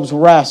see Job's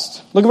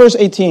rest. Look at verse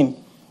 18.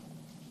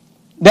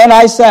 "Then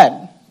I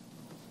said,"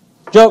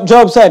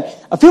 Job said,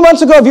 "A few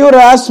months ago, if you would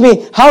have asked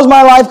me, how's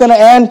my life going to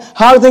end?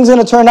 How are things going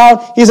to turn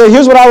out?" He said,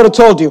 "Here's what I would have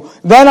told you.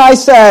 Then I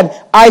said,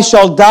 I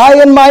shall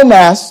die in my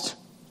nest."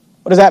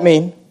 What does that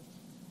mean?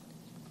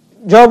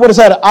 Job would have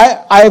said,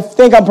 I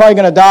think I'm probably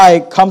going to die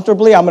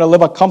comfortably. I'm going to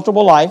live a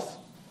comfortable life.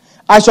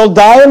 "I shall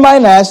die in my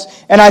nest,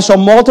 and I shall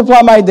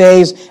multiply my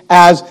days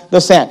as the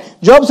sand."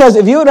 Job says,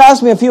 if you had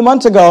asked me a few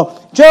months ago,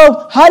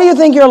 "Job, how do you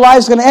think your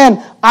life's going to end?"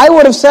 I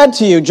would have said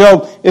to you,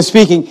 Job is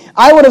speaking,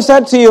 I would have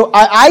said to you,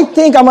 I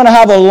think I'm going to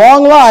have a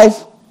long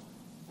life,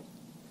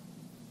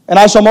 and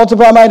I shall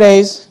multiply my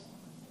days,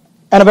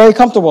 and a very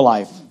comfortable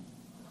life.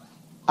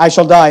 I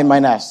shall die in my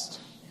nest.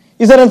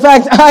 He said, in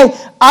fact,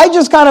 I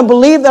just kind of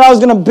believed that I was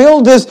going to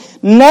build this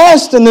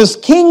nest and this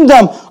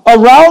kingdom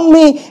around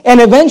me, and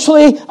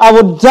eventually I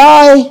would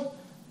die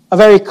a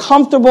very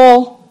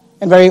comfortable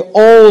and very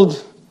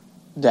old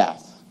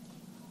death.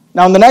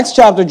 Now, in the next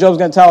chapter, Job's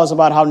going to tell us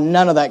about how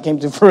none of that came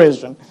to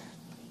fruition.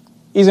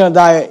 He's going to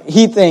die,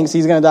 he thinks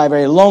he's going to die a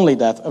very lonely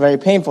death, a very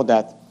painful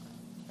death,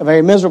 a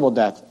very miserable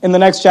death. In the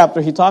next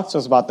chapter, he talks to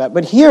us about that.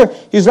 But here,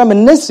 he's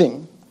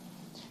reminiscing.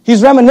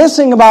 He's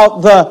reminiscing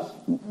about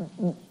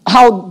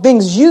how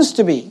things used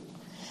to be.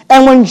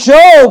 And when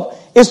Job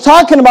is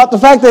talking about the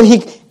fact that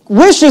he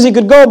wishes he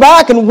could go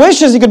back and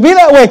wishes he could be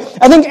that way,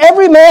 I think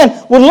every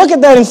man would look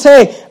at that and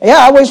say, yeah,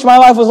 I wish my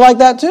life was like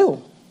that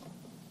too.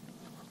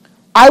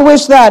 I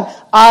wish that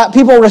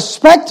people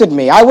respected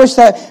me. I wish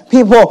that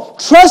people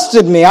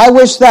trusted me. I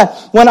wish that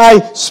when I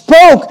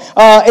spoke,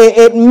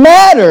 it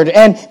mattered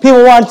and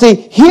people wanted to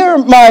hear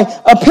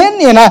my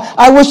opinion.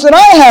 I wish that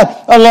I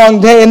had a long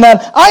day and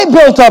that I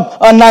built up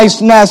a nice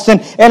nest.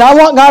 And I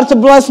want God to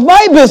bless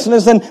my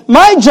business and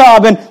my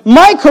job and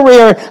my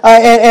career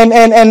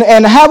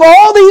and have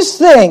all these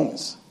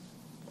things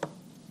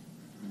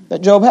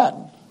that Job had.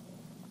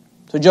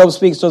 So Job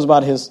speaks to us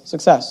about his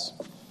success.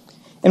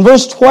 In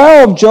verse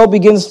 12, Job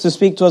begins to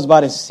speak to us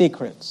about his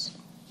secrets.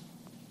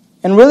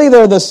 And really,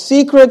 they're the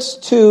secrets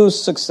to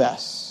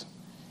success.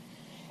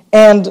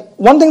 And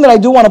one thing that I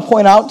do want to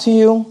point out to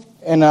you,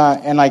 and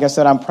like I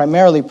said, I'm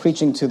primarily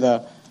preaching to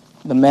the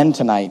men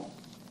tonight.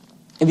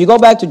 If you go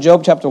back to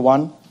Job chapter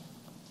 1,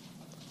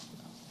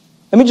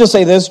 let me just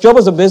say this. Job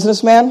was a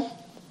businessman.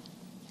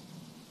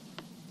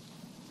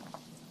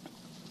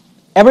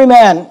 Every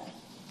man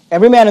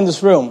in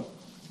this room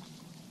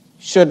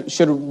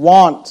should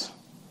want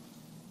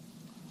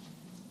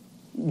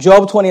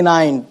Job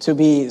 29 to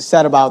be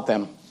said about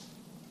them.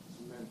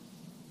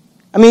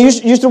 I mean,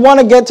 you should want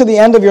to get to the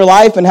end of your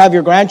life and have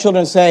your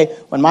grandchildren say,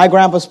 when my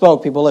grandpa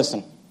spoke, people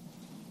listened.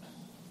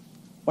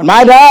 When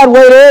my dad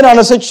weighed in on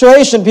a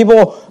situation,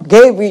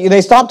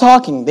 they stopped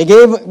talking. They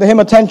gave him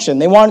attention.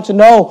 They wanted to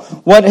know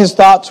what his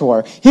thoughts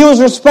were. He was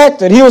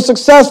respected. He was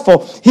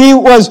successful. He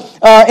was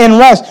in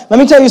rest. Let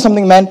me tell you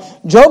something, men.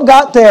 Job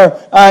got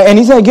there, and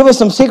he's going to give us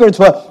some secrets,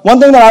 but one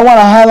thing that I want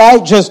to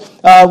highlight just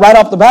right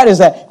off the bat is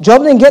that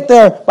Job didn't get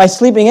there by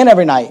sleeping in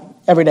every night,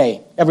 every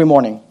day, every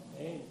morning.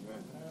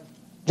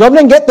 Job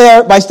didn't get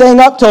there by staying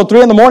up till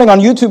 3 in the morning on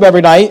YouTube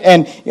every night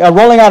and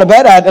rolling out of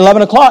bed at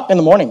 11 o'clock in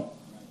the morning.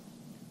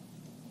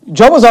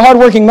 Job was a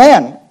hardworking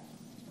man.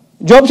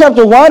 Job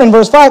chapter 1 and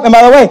verse 5, and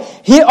by the way,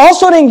 he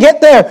also didn't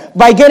get there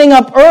by getting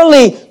up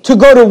early to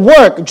go to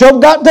work. Job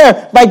got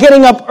there by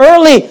getting up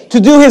early to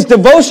do his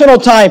devotional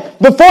time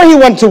before he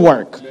went to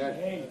work.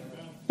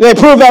 They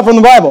prove that from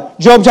the Bible.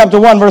 Job chapter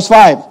 1 verse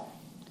 5.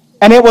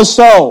 And it was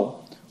so,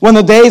 when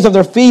the days of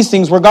their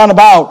feastings were gone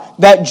about,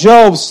 that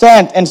Job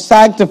sent and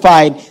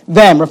sanctified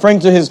them, referring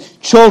to his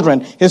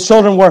children. His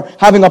children were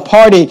having a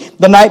party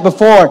the night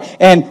before.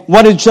 And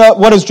what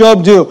does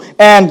Job do?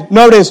 And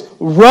notice,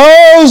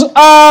 rose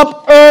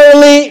up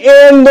early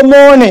in the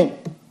morning.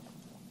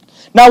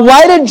 Now,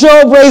 why did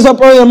Job raise up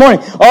early in the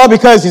morning? Oh,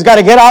 because he's got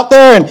to get out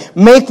there and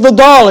make the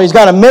dollar. He's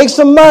got to make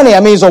some money.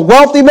 I mean, he's a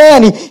wealthy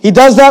man. He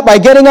does that by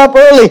getting up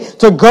early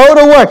to go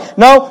to work.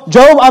 No,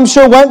 Job, I'm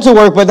sure, went to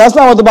work, but that's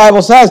not what the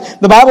Bible says.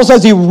 The Bible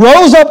says he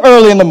rose up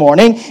early in the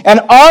morning and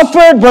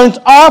offered burnt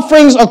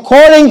offerings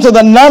according to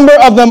the number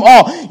of them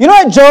all. You know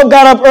what? Job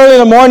got up early in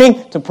the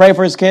morning to pray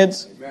for his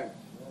kids,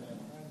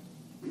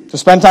 to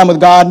spend time with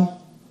God,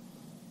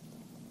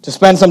 to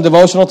spend some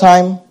devotional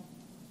time.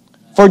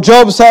 For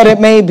Job said, it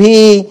may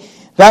be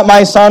that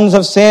my sons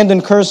have sinned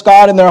and cursed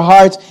God in their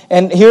hearts.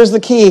 And here's the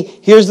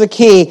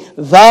key.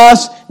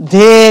 Thus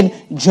did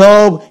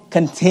Job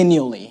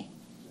continually.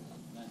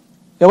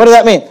 Now, what does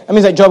that mean? That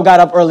means that Job got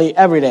up early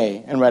every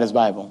day and read his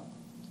Bible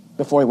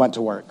before he went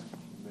to work.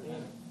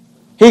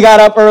 He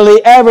got up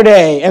early every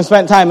day and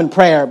spent time in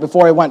prayer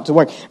before he went to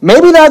work.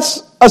 Maybe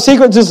that's a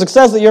secret to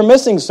success that you're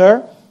missing,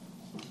 sir.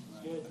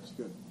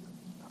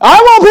 I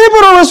want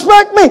people to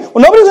respect me.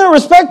 Well, nobody's going to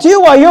respect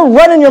you while you're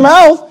running your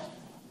mouth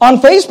on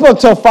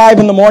Facebook till 5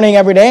 in the morning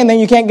every day, and then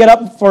you can't get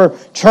up for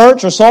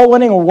church or soul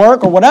winning or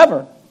work or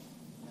whatever.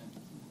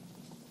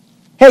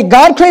 Hey,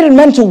 God created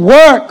men to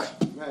work.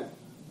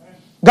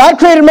 God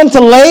created men to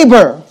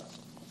labor.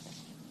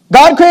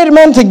 God created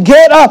men to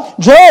get up.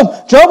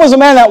 Job was a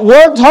man that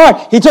worked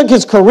hard. He took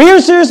his career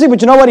seriously,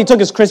 but you know what? He took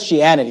his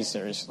Christianity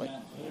seriously.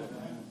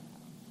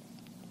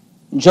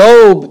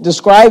 Job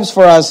describes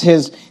for us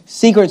his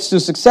secrets to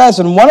success,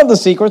 and one of the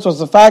secrets was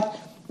the fact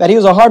that he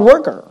was a hard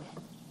worker.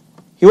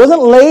 He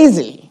wasn't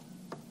lazy.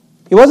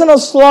 He wasn't a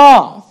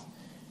sloth.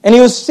 And he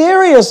was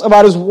serious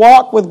about his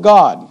walk with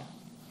God.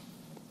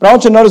 But I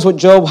want you to notice what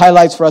Job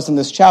highlights for us in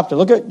this chapter.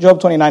 Look at Job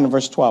 29 and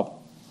verse 12.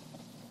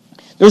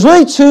 There's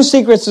really two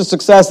secrets to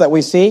success that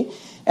we see,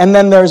 and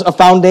then there's a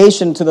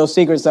foundation to those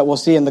secrets that we'll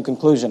see in the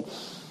conclusion.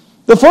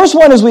 The first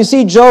one is we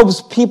see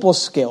Job's people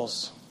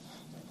skills.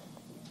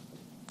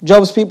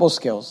 Job's people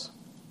skills.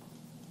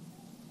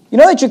 You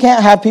know that you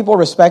can't have people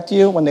respect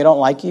you when they don't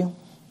like you?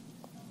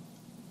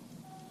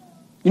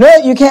 You know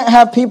that you can't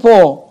have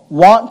people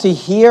want to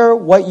hear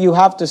what you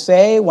have to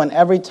say when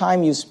every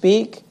time you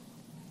speak,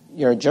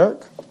 you're a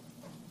jerk?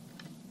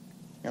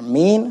 You're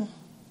mean?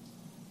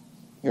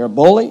 You're a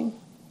bully?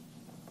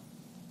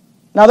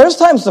 Now, there's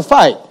times to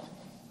fight.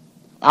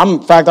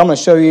 In fact, I'm going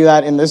to show you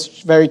that in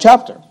this very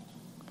chapter.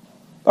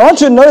 I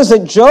want you to notice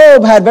that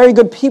Job had very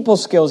good people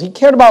skills. He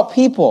cared about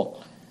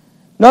people.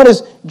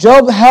 Notice,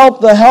 Job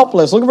helped the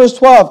helpless. Look at verse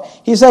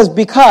 12. He says,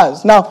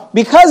 because. Now,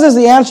 because is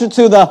the answer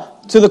to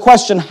the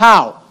question,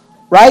 how?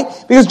 Right?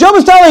 Because Job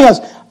is telling us,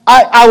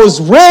 I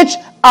was rich,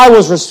 I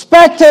was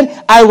respected,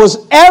 I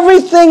was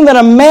everything that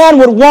a man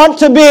would want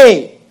to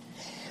be.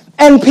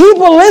 And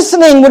people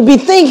listening would be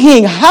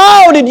thinking,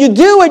 how did you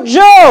do it,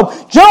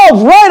 Job?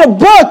 Job, write a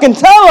book and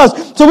tell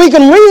us so we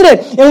can read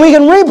it and we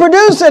can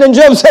reproduce it. And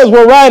Job says,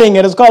 we're writing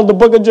it. It's called the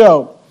book of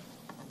Job.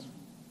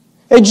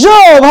 Hey,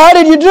 Job, how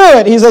did you do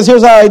it? He says,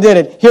 here's how I did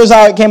it. Here's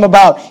how it came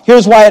about.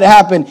 Here's why it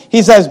happened.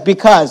 He says,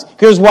 because.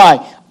 Here's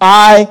why.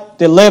 I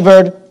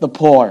delivered the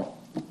poor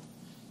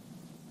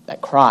that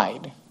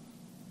cried,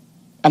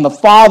 and the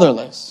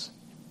fatherless,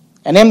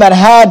 and him that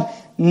had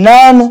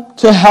none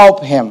to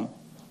help him.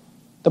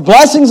 The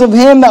blessings of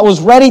him that was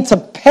ready to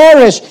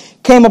perish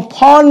came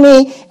upon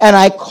me, and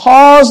I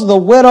caused the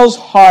widow's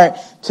heart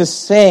to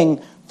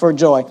sing for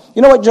joy.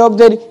 You know what Job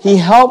did? He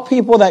helped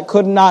people that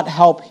could not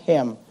help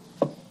him.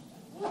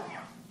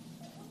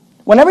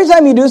 When every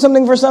time you do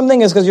something for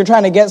something is because you're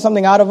trying to get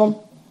something out of them.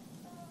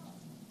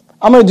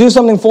 I'm going to do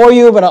something for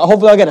you, but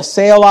hopefully I'll get a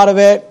sale out of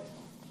it.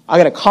 I'll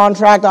get a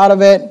contract out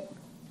of it.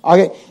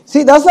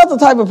 See, that's not the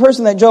type of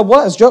person that Job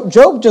was.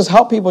 Job just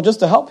helped people just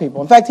to help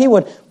people. In fact, he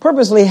would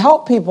purposely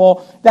help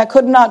people that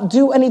could not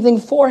do anything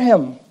for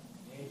him.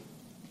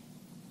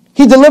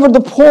 He delivered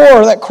the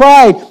poor that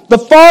cried, the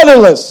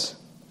fatherless,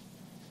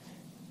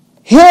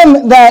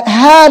 him that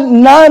had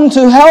none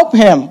to help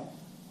him.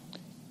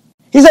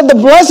 He said the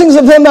blessings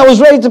of him that was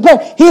ready to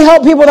perish. He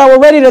helped people that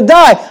were ready to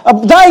die.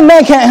 A dying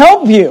man can't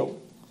help you.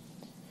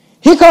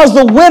 He caused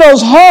the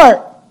widow's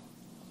heart.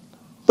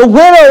 The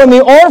widow and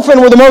the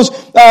orphan were the most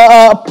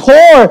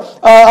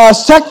poor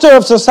sector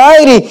of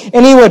society,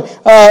 and he would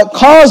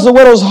cause the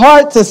widow's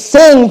heart to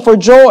sing for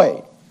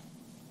joy.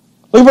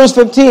 Look at verse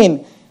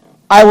 15.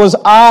 I was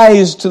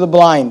eyes to the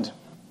blind,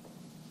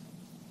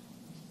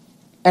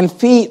 and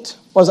feet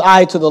was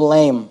I to the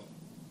lame.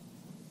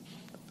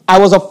 I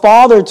was a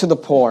father to the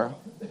poor,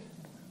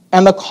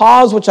 and the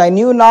cause which I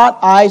knew not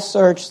I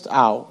searched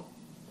out.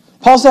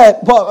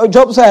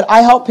 Job said,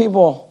 I helped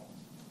people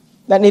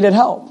that needed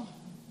help.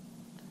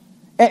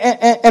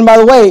 And by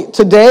the way,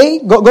 today,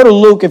 go to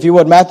Luke if you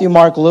would, Matthew,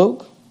 Mark,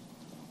 Luke.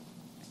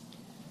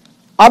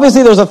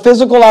 Obviously, there's a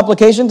physical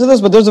application to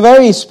this, but there's a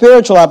very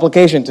spiritual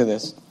application to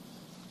this.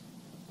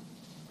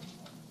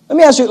 Let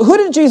me ask you, who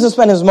did Jesus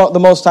spend the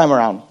most time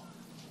around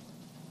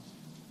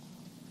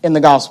in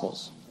the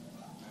Gospels?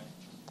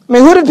 I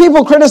mean, who did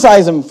people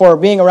criticize him for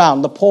being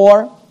around? The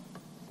poor,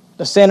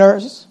 the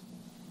sinners.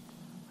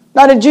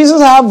 Now, did Jesus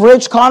have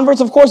rich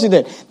converts? Of course he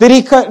did. Did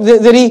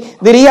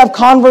he have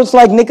converts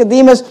like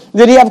Nicodemus?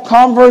 Did he have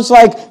converts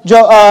like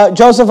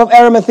Joseph of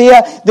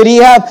Arimathea? Did he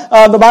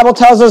have, the Bible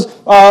tells us,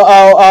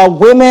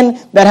 women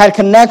that had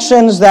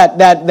connections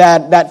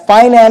that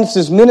financed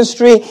his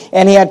ministry,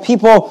 and he had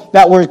people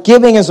that were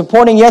giving and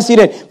supporting? Yes, he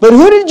did. But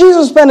who did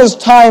Jesus spend his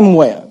time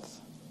with?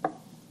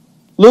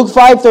 Luke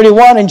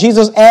 5:31, and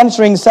Jesus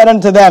answering said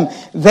unto them,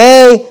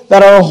 they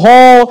that are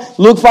whole,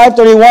 Luke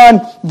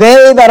 5:31,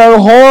 they that are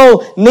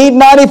whole need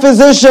not a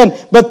physician,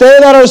 but they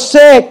that are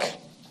sick.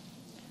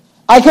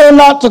 I came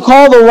not to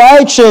call the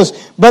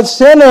righteous, but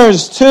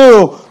sinners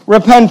to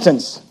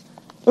repentance.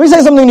 Let me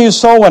say something to you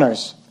soul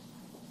winners.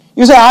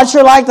 You say, I'd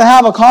sure like to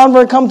have a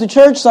convert come to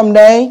church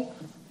someday.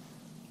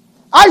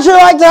 I'd sure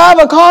like to have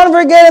a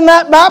convert get in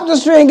that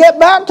baptistry and get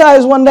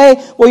baptized one day.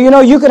 Well,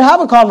 you could have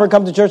a convert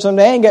come to church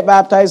someday and get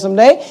baptized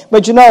someday.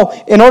 But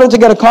in order to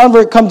get a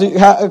convert come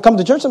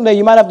to church someday,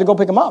 you might have to go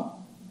pick him up.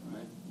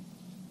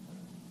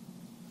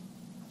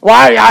 Well,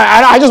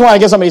 I just want to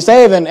get somebody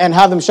saved and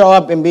have them show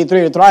up in B3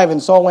 to Thrive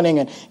and soul winning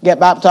and get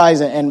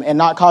baptized and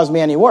not cause me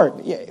any work.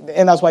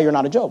 And that's why you're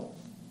not a Job.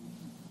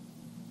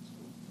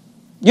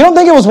 You don't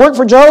think it was work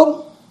for Job?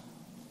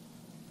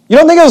 You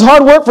don't think it was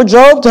hard work for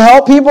Job to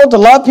help people, to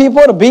love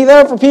people, to be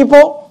there for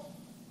people?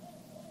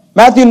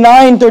 Matthew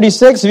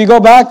 9:36, if you go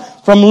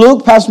back from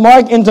Luke past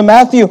Mark into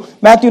Matthew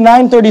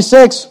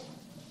 9:36.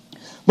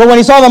 But when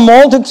he saw the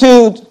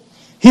multitude,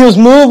 he was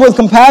moved with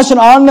compassion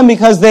on them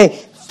because they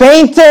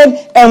fainted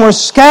and were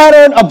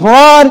scattered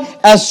abroad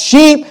as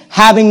sheep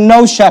having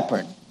no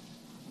shepherd.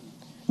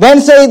 Then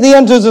saith he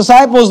unto his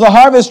disciples, the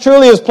harvest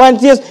truly is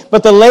plenteous,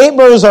 but the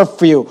laborers are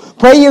few.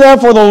 Pray ye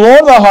therefore the Lord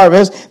of the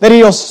harvest, that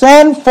he will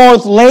send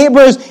forth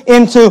laborers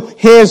into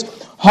his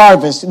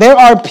harvest. There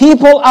are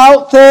people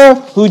out there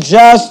who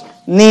just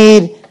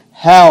need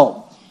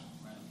help.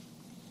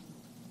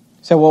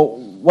 You say, well,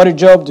 what did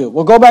Job do?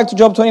 Well, go back to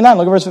Job 29.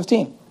 Look at verse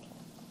 15.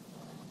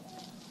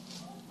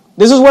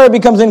 This is where it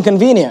becomes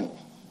inconvenient.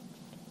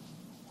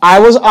 I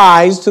was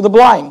eyes to the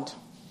blind.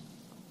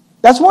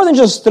 That's more than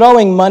just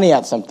throwing money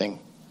at something.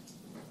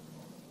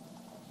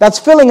 that's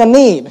filling a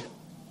need.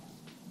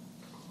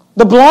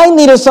 The blind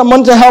needed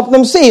someone to help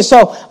them see.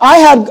 So I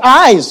had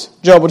eyes,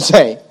 Job would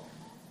say.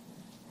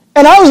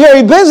 And I was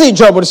very busy,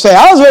 Job would say.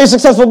 I was a very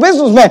successful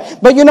businessman.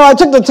 But I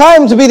took the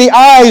time to be the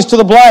eyes to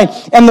the blind,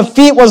 and the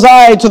feet was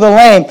I to the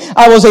lame.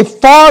 I was a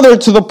father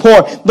to the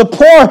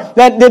poor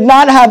that did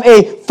not have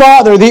a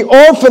father, the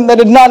orphan that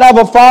did not have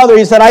a father.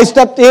 He said, I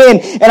stepped in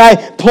and I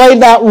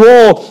played that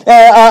role.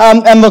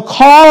 And the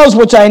cause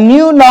which I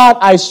knew not,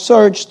 I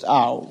searched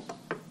out.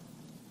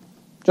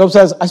 Job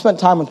says, I spent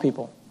time with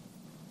people.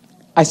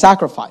 I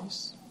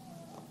sacrificed.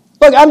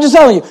 Look, I'm just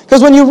telling you,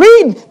 because when you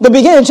read the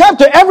beginning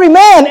chapter, every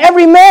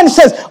man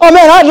says, oh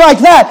man, I'd like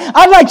that.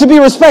 I'd like to be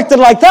respected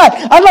like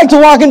that. I'd like to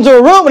walk into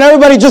a room and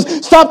everybody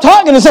just stop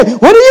talking and say,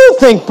 what do you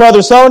think,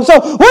 brother so-and-so?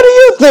 What do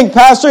you think,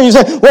 pastor? And you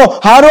say, well,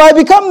 how do I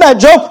become that,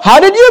 Job? How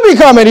did you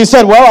become it? He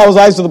said, well, I was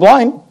eyes to the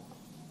blind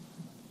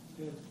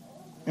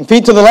and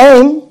feet to the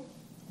lame.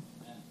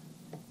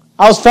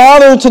 I was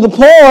father to the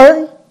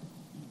poor.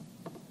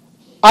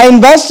 I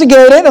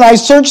investigated and I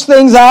searched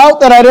things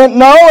out that I didn't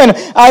know, and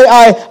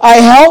I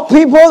helped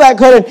people that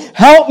couldn't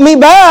help me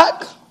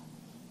back.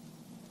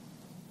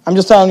 I'm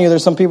just telling you,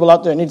 there's some people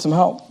out there that need some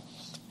help.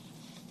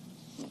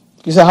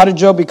 You say, how did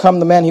Job become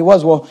the man he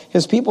was? Well,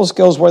 his people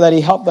skills were that he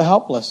helped the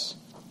helpless.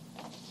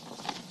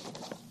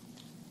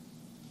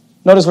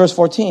 Notice verse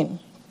 14.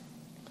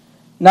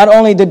 Not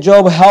only did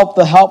Job help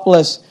the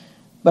helpless,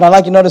 but I'd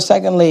like you to notice,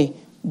 secondly,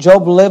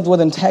 Job lived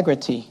with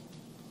integrity.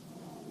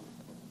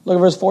 Look at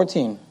verse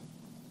 14.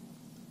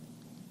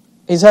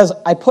 He says,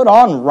 I put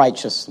on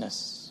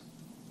righteousness.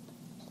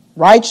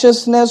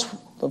 Righteousness,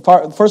 the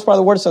first part of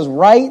the word says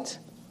right.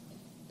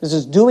 This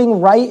is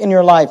doing right in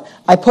your life.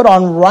 I put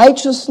on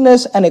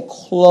righteousness and it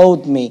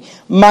clothed me.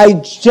 My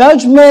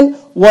judgment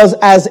was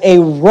as a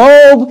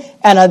robe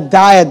and a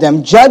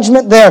diadem.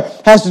 Judgment there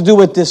has to do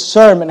with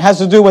discernment, has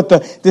to do with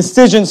the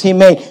decisions he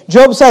made.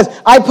 Job says,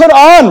 I put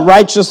on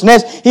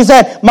righteousness. He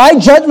said, my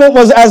judgment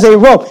was as a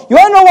robe. You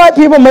want to know why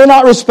people may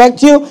not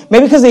respect you?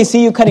 Maybe because they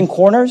see you cutting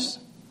corners.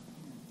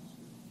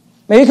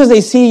 Maybe because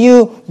they see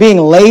you being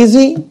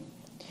lazy.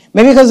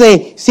 Maybe because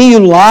they see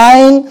you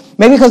lying.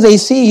 Maybe because they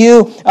see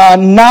you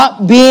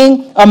not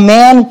being a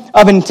man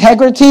of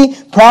integrity.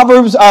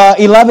 Proverbs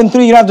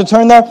 11:3, you don't have to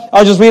turn there.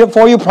 I'll just read it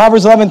for you.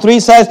 Proverbs 11:3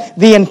 says,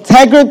 the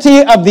integrity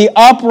of the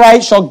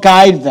upright shall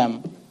guide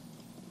them,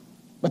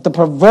 but the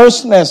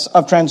perverseness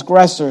of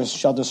transgressors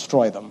shall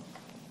destroy them.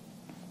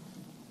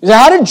 You say,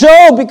 how did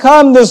Job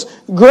become this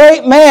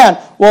great man?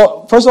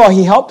 Well, first of all,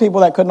 he helped people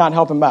that could not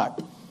help him back.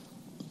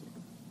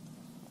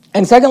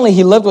 And secondly,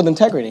 he lived with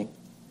integrity.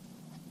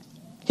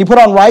 He put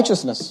on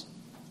righteousness.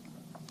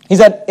 He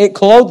said, it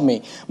clothed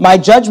me. My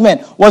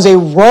judgment was a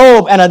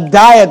robe and a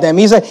diadem.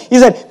 He said,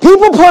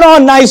 people put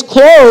on nice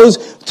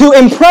clothes to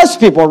impress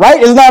people,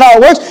 right? Isn't that how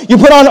it works? You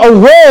put on a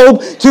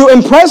robe to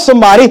impress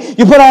somebody.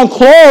 You put on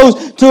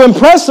clothes to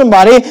impress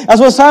somebody.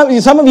 That's what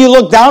some of you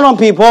look down on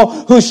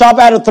people who shop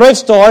at a thrift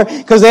store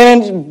because they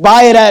didn't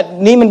buy it at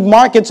Neiman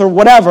Markets or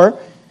whatever.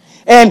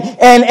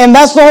 And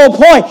that's the whole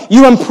point.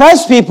 You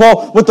impress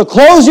people with the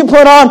clothes you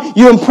put on.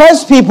 You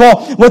impress people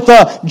with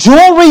the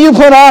jewelry you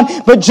put on.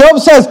 But Job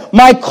says,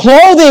 my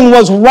clothing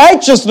was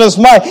righteousness.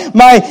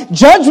 My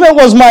judgment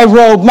was my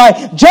robe. My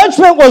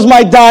judgment was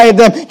my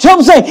diadem.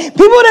 Job saying,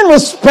 people didn't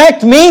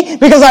respect me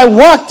because I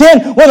walked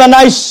in with a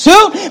nice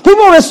suit.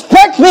 People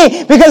respect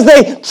me because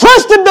they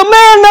trusted the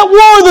man that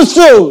wore the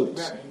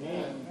suit.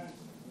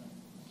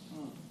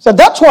 So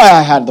that's why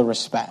I had the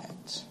respect.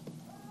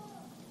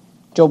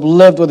 Job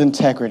lived with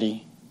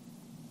integrity.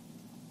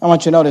 I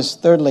want you to notice,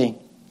 thirdly,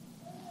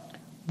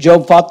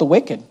 Job fought the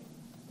wicked.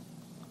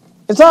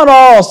 It's not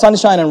all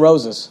sunshine and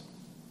roses.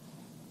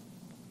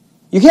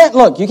 You can't,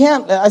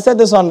 I said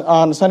this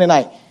on Sunday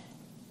night.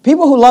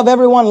 People who love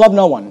everyone love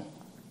no one.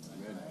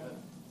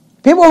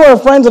 People who are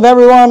friends of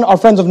everyone are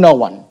friends of no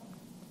one.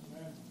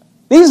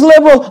 These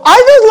liberals, I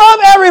just love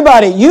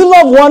everybody. You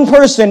love one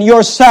person,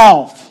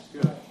 yourself.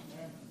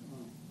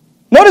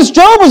 Notice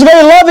Job was a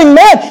very loving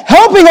man,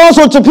 helping all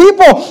sorts of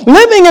people,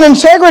 living in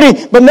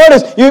integrity. But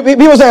notice,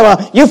 people say,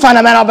 well, you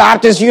fundamental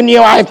Baptists, you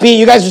neo-IFP,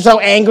 you guys are so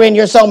angry and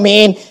you're so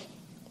mean.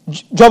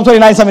 Job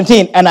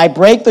 29:17, and I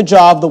break the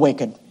jaw of the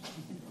wicked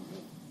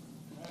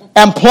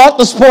and pluck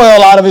the spoil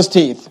out of his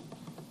teeth.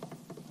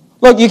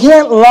 Look, you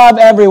can't love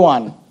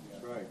everyone.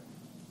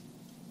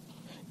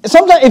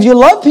 Sometimes if you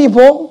love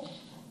people,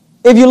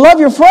 if you love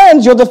your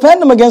friends, you'll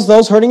defend them against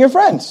those hurting your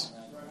friends.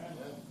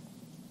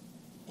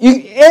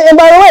 And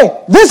by the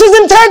way, this is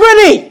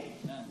integrity.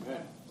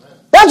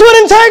 That's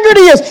what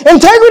integrity is.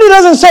 Integrity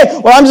doesn't say,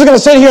 well, I'm just going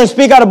to sit here and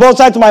speak out of both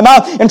sides of my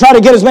mouth and try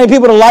to get as many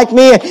people to like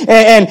me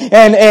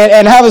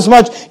and have as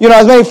much,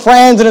 as many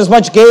friends and as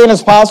much gain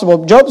as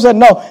possible. Job said,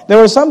 no, there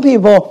were some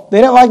people, they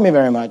didn't like me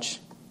very much.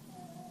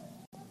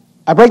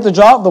 I break the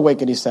jaw of the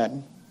wicked, he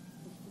said,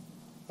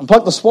 and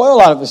pluck the spoil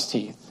out of his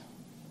teeth.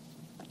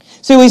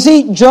 See, we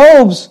see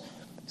Job's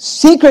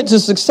secret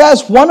to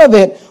success, one of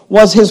it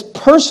was his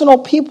personal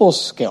people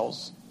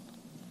skills.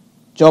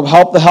 Job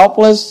helped the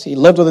helpless. He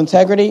lived with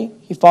integrity.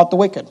 He fought the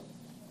wicked. I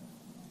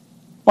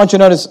want you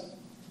to notice,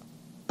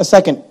 a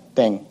second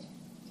thing.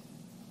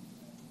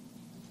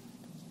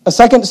 A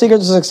second secret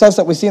to success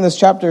that we see in this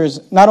chapter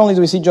is not only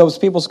do we see Job's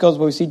people skills,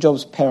 but we see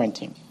Job's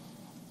parenting.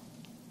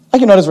 I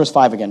can notice verse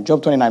 5 again,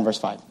 Job 29, verse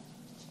 5.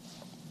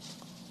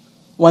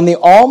 When the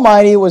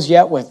Almighty was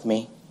yet with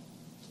me,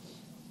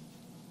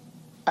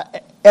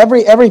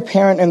 every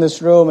parent in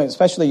this room,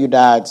 especially you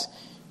dads,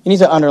 you need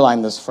to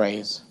underline this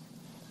phrase.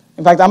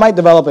 In fact, I might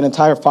develop an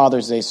entire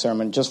Father's Day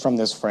sermon just from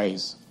this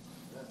phrase.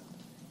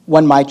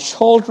 When my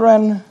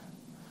children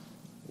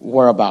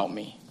were about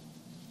me.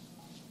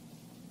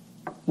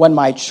 When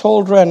my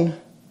children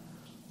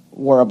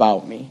were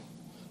about me.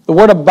 The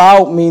word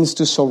about means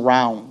to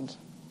surround.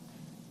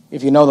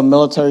 If you know the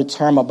military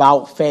term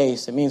about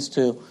face, it means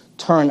to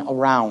turn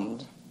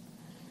around.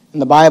 In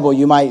the Bible,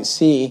 you might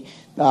see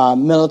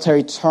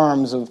military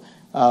terms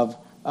of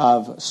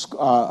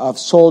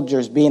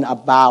soldiers being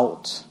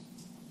about.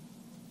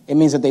 It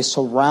means that they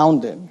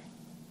surrounded.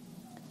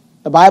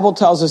 The Bible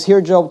tells us,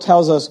 here Job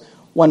tells us,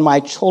 when my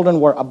children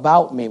were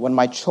about me, when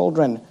my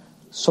children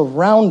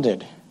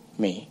surrounded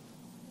me.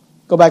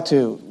 Go back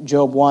to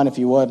Job 1, if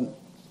you would.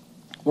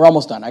 We're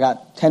almost done. I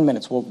got 10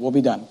 minutes. We'll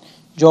be done.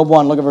 Job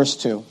 1, look at verse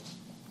 2. I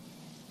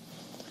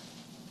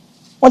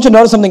want you to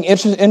notice something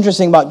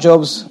interesting about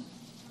Job's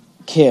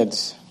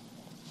kids.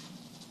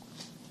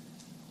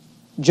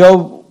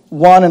 Job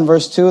 1 and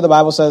verse 2, the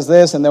Bible says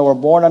this, and there were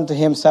born unto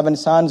him 7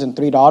 sons and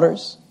 3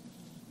 daughters.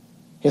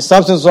 His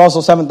substance was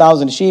also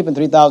 7,000 sheep and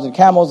 3,000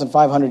 camels and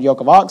 500 yoke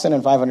of oxen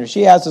and 500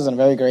 she-asses and a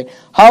very great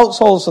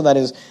household, so that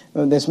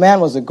this man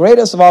was the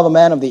greatest of all the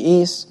men of the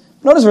east.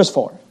 Notice verse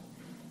 4.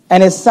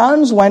 And his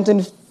sons went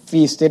and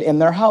feasted in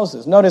their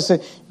houses. Notice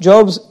that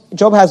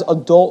Job has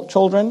adult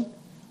children.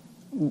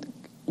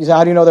 You say,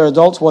 how do you know they're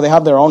adults? Well, they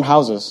have their own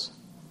houses.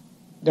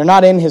 They're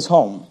not in his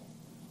home.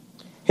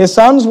 His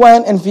sons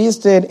went and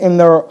feasted in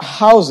their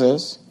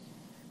houses,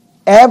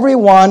 every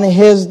one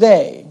his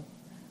day.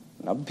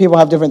 Now, people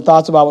have different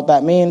thoughts about what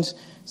that means.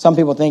 Some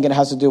people think it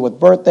has to do with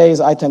birthdays.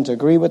 I tend to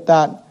agree with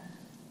that.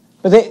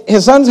 But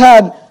his sons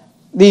had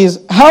these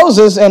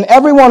houses, and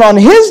everyone on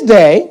his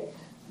day,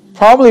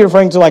 probably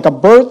referring to like a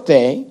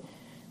birthday,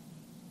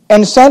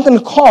 and sent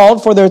and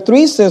called for their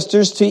 3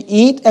 sisters to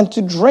eat and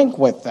to drink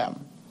with them.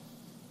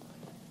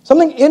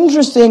 Something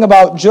interesting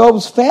about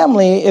Job's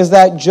family is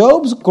that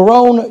Job's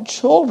grown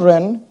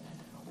children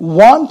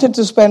wanted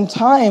to spend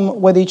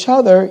time with each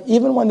other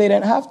even when they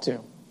didn't have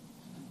to.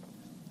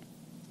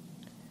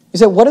 You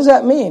say, what does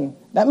that mean?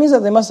 That means that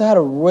they must have had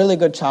a really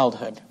good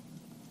childhood.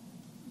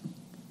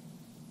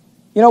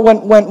 You know,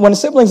 when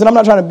siblings, and I'm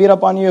not trying to beat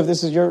up on you if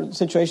this is your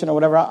situation or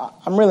whatever,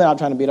 I'm really not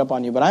trying to beat up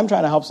on you, but I'm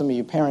trying to help some of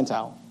you parents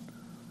out.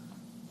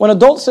 When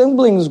adult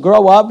siblings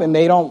grow up and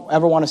they don't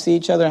ever want to see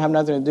each other and have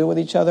nothing to do with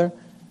each other,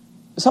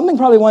 something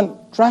probably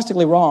went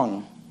drastically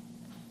wrong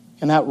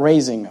in that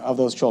raising of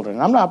those children.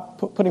 And I'm not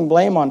putting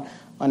blame on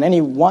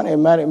any one. It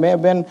may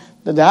have been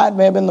the dad,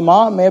 may have been the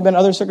mom, may have been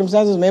other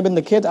circumstances, may have been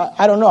the kids.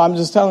 I don't know. I'm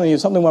just telling you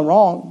something went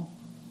wrong.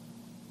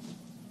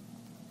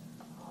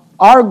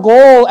 Our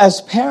goal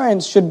as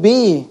parents should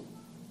be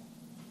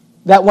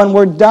that when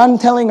we're done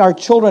telling our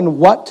children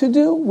what to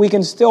do, we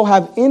can still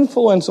have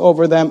influence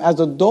over them as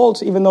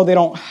adults, even though they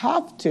don't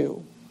have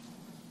to.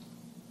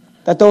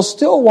 That they'll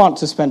still want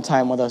to spend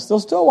time with us. They'll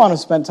still want to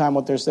spend time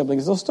with their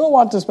siblings. They'll still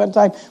want to spend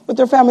time with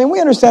their family. And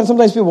we understand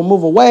sometimes people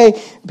move away.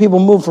 People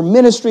move from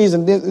ministries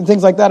and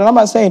things like that. And I'm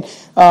not saying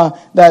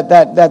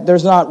that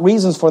there's not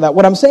reasons for that.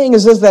 What I'm saying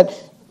is that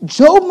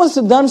Job must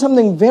have done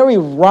something very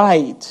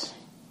right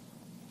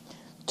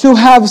to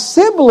have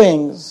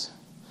siblings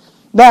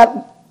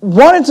that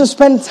wanted to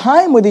spend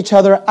time with each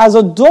other as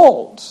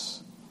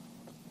adults.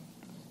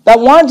 That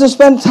wanted to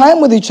spend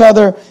time with each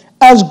other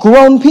as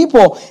grown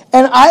people.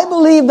 And I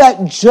believe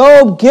that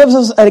Job gives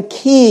us a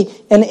key,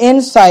 an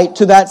insight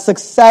to that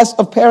success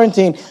of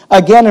parenting.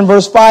 Again, in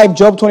verse 5,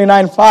 Job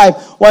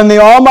 29:5, when the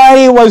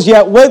Almighty was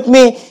yet with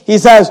me, he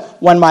says,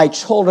 when my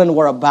children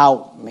were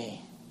about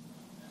me.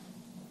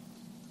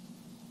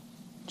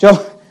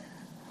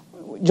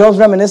 Job's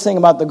reminiscing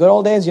about the good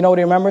old days. You know what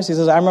he remembers? He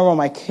says, I remember when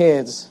my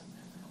kids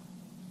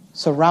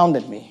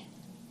surrounded me,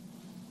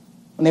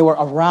 when they were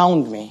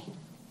around me,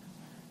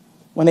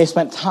 when they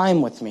spent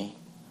time with me,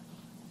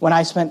 when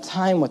I spent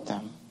time with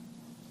them.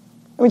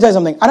 Let me tell you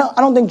something. I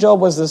don't think Job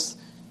was this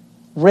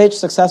rich,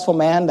 successful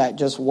man that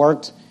just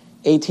worked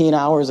 18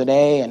 hours a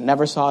day and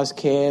never saw his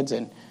kids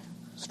and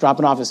was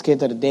dropping off his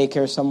kids at a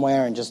daycare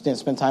somewhere and just didn't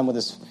spend time with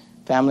his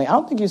family. I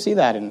don't think you see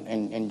that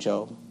in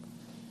Job.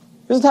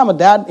 He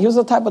was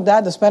the type of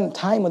dad to spend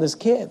time with his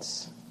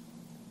kids.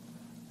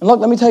 And look,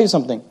 let me tell you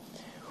something.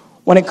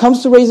 When it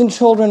comes to raising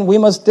children, we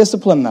must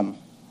discipline them.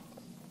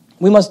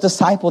 We must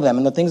disciple them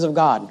in the things of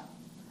God.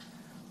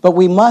 But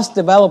we must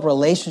develop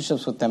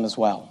relationships with them as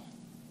well.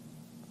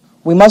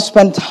 We must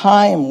spend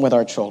time with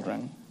our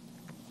children.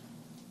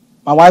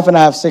 My wife and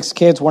I have 6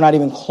 kids. We're not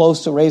even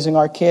close to raising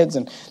our kids.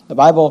 And the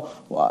Bible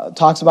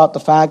talks about the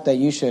fact that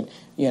you should,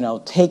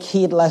 take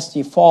heed lest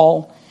you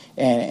fall.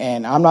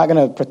 And I'm not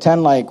going to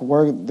pretend like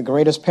we're the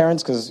greatest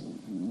parents because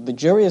the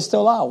jury is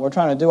still out. We're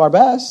trying to do our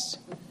best.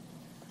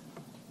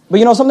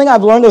 But something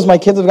I've learned as my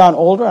kids have gotten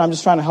older, and I'm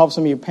just trying to help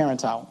some of you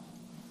parents out.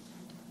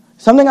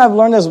 Something I've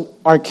learned as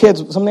our kids,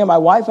 something that my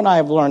wife and I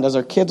have learned as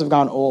our kids have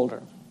gotten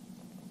older,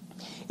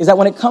 is that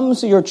when it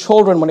comes to your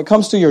children, when it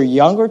comes to your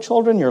younger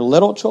children, your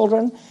little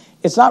children,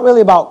 it's not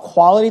really about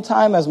quality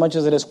time as much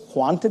as it is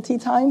quantity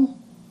time.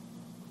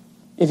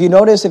 If you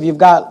notice, if you've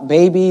got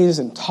babies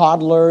and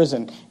toddlers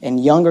and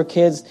younger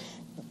kids,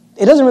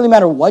 it doesn't really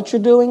matter what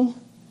you're doing.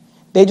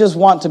 They just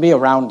want to be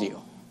around you.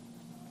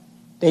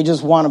 They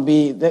just want to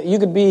be, you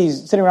could be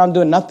sitting around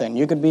doing nothing.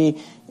 You could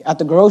be at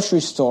the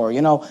grocery store.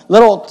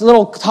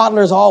 Little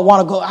toddlers all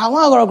want to go, I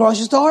want to go to a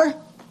grocery store.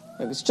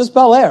 It's just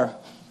Bel Air.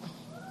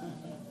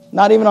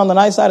 Not even on the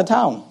nice side of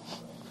town.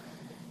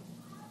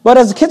 But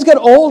as the kids get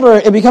older,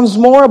 it becomes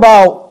more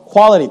about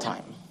quality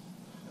time.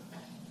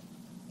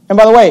 And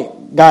by the way,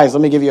 guys,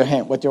 let me give you a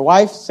hint. With your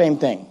wife, same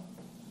thing.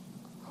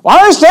 Well,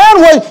 I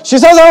understand what she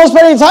says. I don't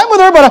spend any time with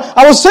her, but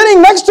I was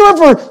sitting next to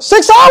her for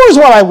 6 hours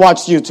while I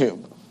watched YouTube.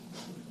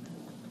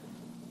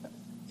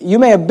 You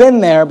may have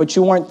been there, but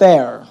you weren't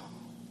there.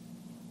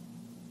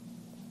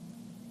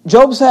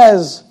 Job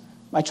says,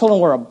 my children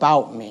were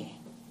about me.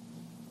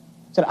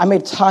 He said, I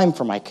made time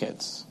for my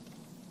kids.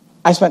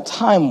 I spent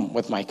time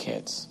with my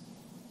kids.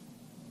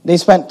 They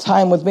spent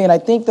time with me, and I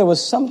think there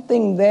was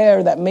something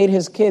there that made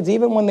his kids,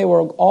 even when they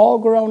were all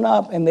grown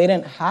up and they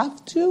didn't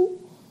have to,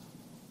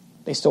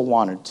 they still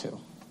wanted to.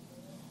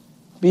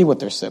 Be with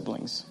their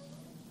siblings.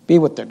 Be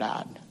with their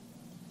dad.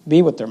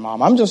 Be with their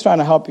mom. I'm just trying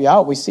to help you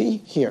out. We see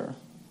here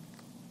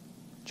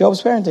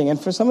Job's parenting.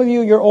 And for some of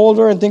you, you're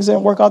older and things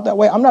didn't work out that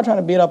way. I'm not trying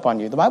to beat up on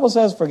you. The Bible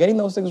says, forgetting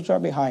those things which are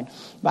behind.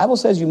 The Bible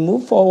says you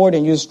move forward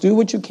and you just do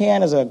what you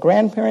can as a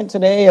grandparent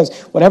today, as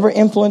whatever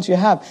influence you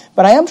have.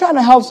 But I am trying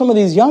to help some of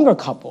these younger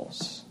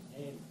couples.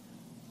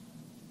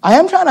 I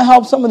am trying to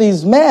help some of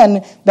these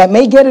men that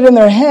may get it in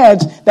their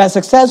heads that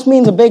success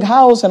means a big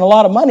house and a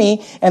lot of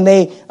money, and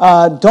they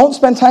don't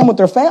spend time with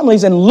their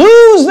families and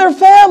lose their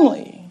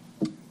family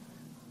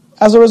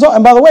as a result.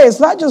 And by the way, it's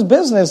not just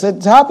business.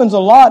 It happens a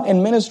lot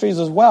in ministries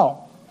as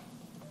well.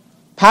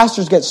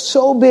 Pastors get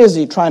so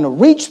busy trying to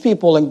reach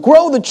people and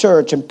grow the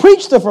church and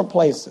preach different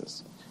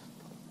places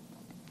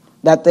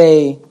that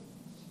they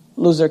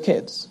lose their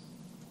kids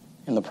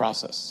in the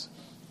process.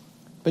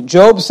 But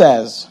Job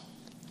says,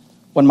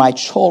 when my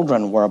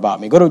children were about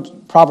me. Go to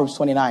Proverbs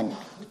 29.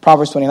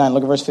 Proverbs 29,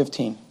 look at verse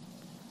 15.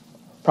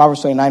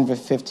 Proverbs 29,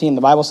 verse 15.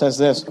 The Bible says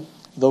this,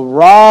 the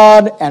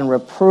rod and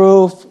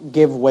reproof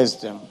give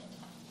wisdom.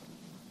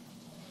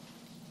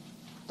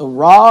 The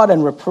rod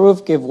and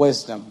reproof give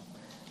wisdom,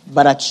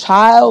 but a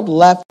child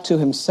left to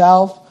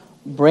himself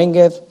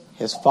bringeth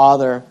his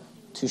father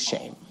to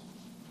shame.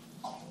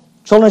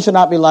 Children should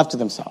not be left to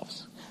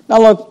themselves. Now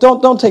look,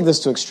 don't take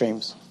this to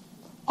extremes.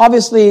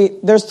 Obviously,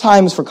 there's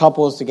times for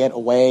couples to get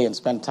away and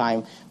spend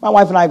time. My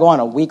wife and I go on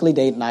a weekly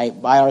date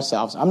night by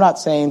ourselves. I'm not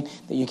saying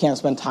that you can't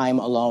spend time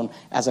alone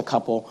as a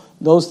couple.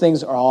 Those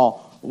things are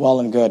all well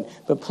and good.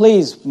 But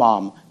please,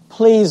 Mom,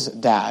 please,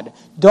 Dad,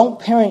 don't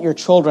parent your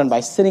children by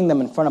sitting them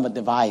in front of a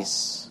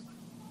device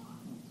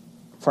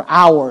for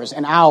hours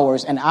and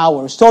hours and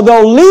hours so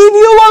they'll leave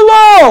you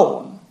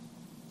alone.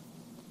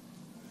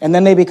 And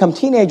then they become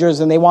teenagers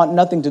and they want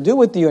nothing to do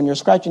with you, and you're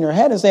scratching your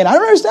head and saying, I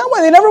don't understand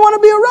why they never want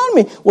to be around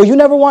me. Well, you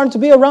never wanted to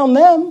be around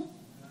them.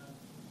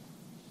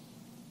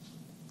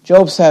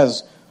 Job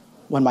says,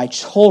 when my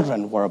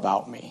children were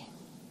about me,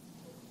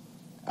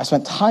 I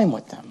spent time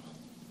with them.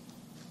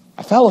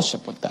 I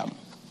fellowship with them.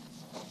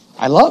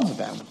 I loved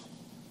them.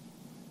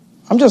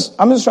 I'm just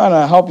trying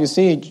to help you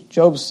see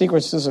Job's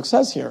secrets to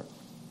success here.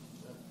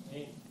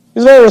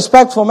 He's a very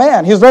respectful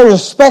man. He's a very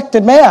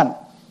respected man.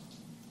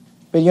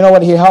 But you know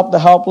what? He helped the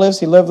helpless.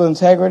 He lived with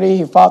integrity.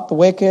 He fought the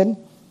wicked.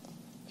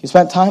 He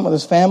spent time with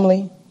his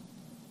family.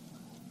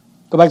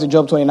 Go back to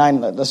Job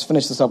 29. Let's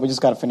finish this up. We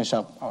just got to finish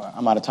up.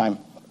 I'm out of time.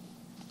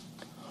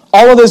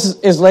 All of this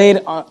is laid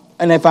on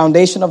a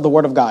foundation of the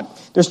Word of God.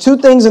 There's two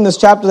things in this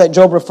chapter that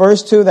Job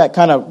refers to that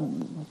kind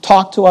of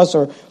talk to us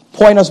or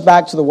point us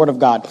back to the Word of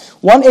God.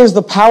 One is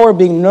the power of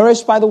being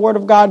nourished by the Word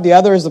of God. The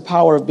other is the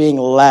power of being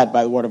led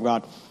by the Word of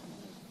God.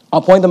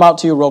 I'll point them out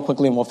to you real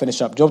quickly and we'll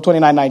finish up. Job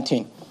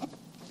 29:19.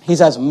 He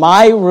says,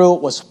 my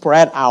root was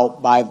spread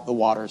out by the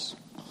waters.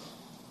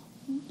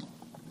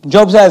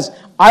 Job says,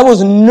 I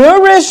was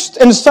nourished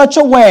in such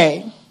a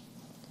way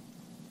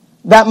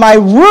that my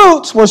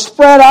roots were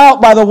spread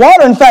out by the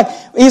water. In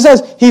fact, he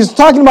says, he's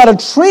talking about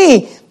a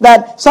tree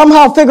that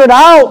somehow figured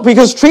out,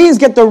 because trees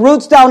get their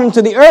roots down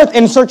into the earth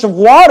in search of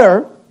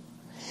water.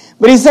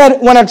 But he said,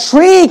 when a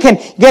tree can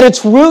get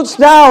its roots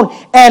down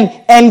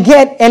and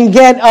get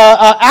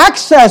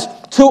access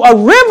to a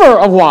river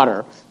of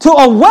water, to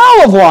a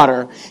well of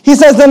water, he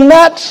says, then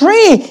that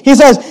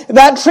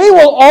tree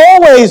will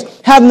always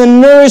have the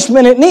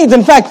nourishment it needs.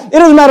 In fact, it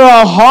doesn't matter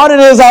how hot it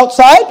is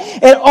outside,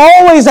 it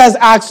always has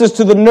access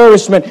to the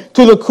nourishment,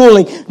 to the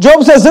cooling.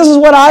 Job says, this is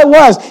what I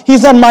was. He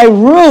said, my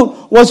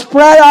root was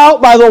spread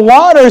out by the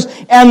waters,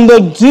 and the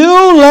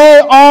dew lay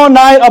all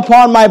night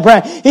upon my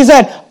branch. He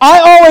said, I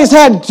always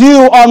had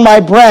dew on my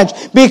branch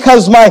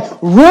because my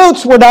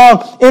roots were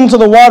down into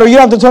the water. You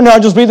don't have to turn here. I'll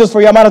just read this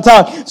for you. I'm out of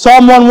time.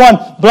 Psalm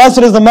 1:1. Blessed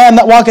is the man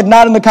that walketh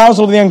not in the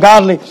counsel of the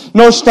ungodly,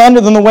 nor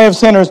standeth in the way of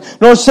sinners,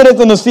 nor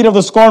sitteth in the seat of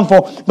the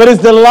scornful. But his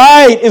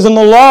delight is in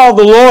the law of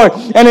the Lord,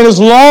 and in his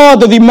law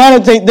doth he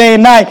meditate day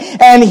and night.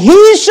 And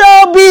he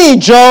shall be,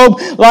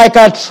 Job, like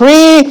a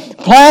tree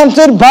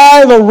planted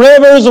by the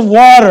rivers of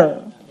water,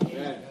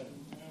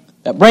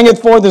 that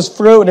bringeth forth his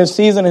fruit in his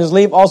season, and his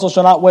leaf also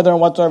shall not wither, and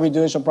whatsoever he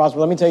doeth shall prosper.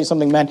 Let me tell you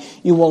something, man.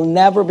 You will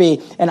never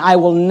be, and I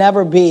will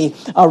never be,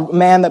 a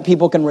man that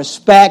people can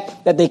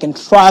respect, that they can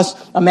trust,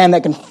 a man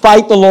that can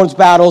fight the Lord's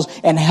battles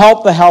and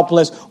help the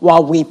helpless,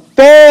 while we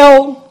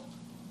fail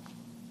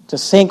to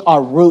sink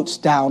our roots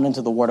down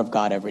into the Word of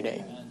God every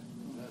day.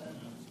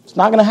 It's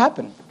not going to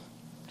happen.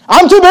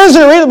 I'm too busy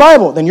to read the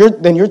Bible. Then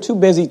you're too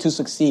busy to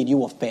succeed. You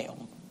will fail.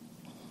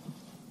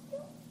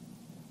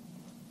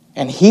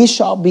 And he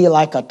shall be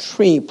like a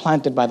tree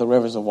planted by the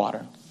rivers of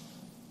water,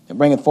 that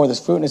bringeth forth his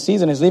fruit in his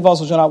season. His leaf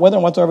also shall not wither,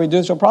 and whatsoever he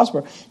doeth shall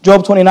prosper.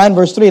 Job 29,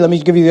 verse 3. Let me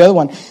give you the other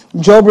one.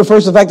 Job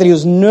refers to the fact that he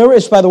was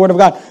nourished by the word of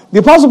God. The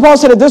Apostle Paul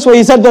said it this way.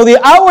 He said, though the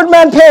outward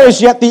man perish,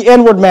 yet the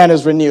inward man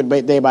is renewed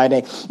day by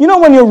day. You know,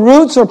 when your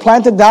roots are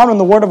planted down in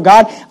the word of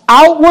God,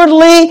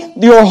 outwardly,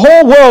 your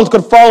whole world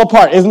could fall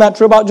apart. Isn't that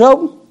true about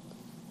Job?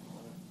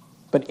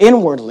 But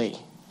inwardly,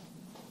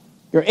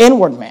 your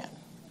inward man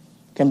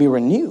can be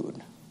renewed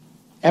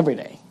every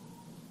day,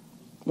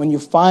 when you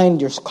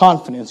find your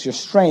confidence, your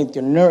strength,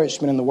 your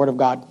nourishment in the Word of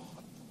God.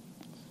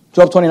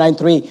 Job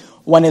 29:3,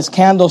 when his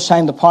candle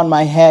shined upon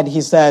my head, he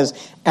says,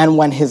 and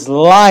when by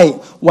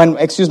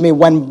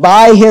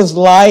his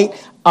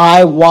light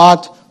I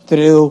walked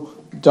through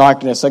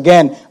darkness.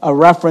 Again, a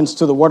reference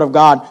to the Word of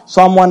God.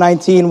 Psalm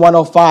 119,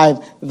 105,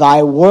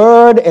 thy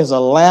word is a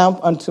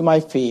lamp unto my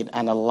feet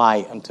and a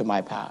light unto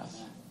my path.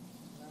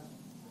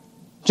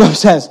 Job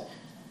says,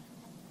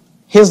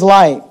 his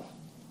light,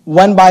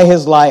 when by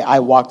his light I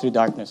walked through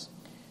darkness.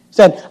 He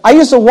said, I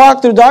used to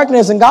walk through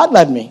darkness and God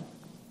led me.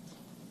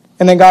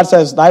 And then God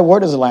says, thy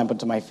word is a lamp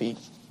unto my feet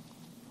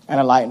and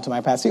a light unto my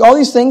path. See, all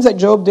these things that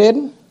Job did,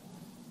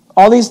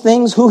 all these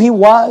things, who he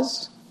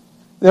was,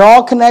 they're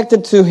all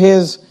connected to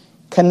his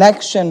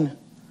connection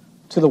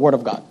to the Word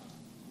of God.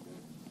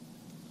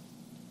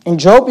 And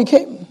Job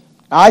became,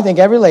 I think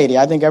every lady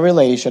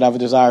should have a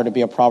desire to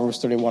be a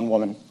Proverbs 31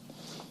 woman.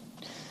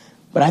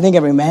 But I think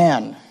every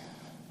man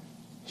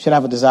should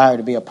have a desire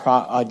to be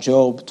a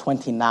Job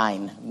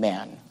 29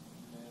 man.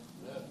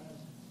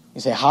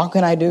 You say, how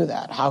can I do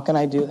that? How can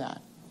I do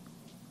that?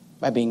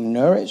 By being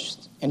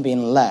nourished and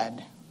being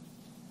led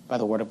by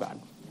the Word of God.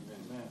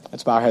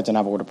 Let's bow our heads and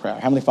have a word of prayer.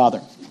 Heavenly Father,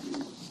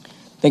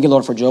 thank you,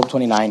 Lord, for Job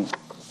 29.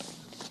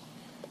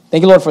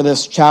 Thank you, Lord, for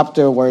this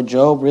chapter where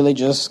Job really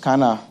just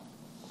kind of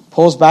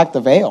pulls back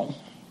the veil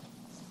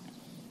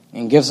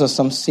and gives us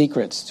some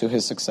secrets to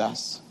his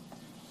success.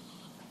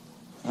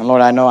 And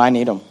Lord, I know I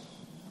need them.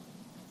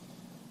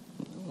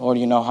 Lord,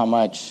 you know how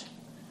much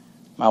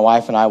my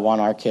wife and I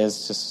want our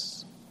kids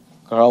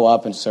to grow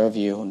up and serve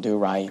you and do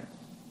right.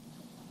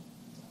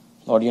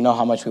 Lord, you know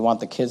how much we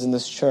want the kids in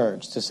this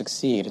church to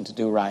succeed and to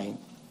do right.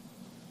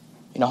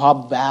 You know how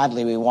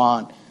badly we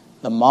want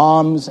the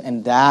moms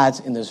and dads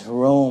in this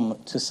room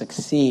to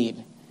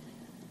succeed,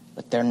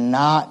 but they're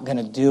not going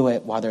to do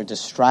it while they're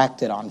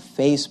distracted on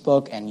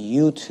Facebook and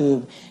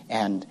YouTube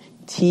and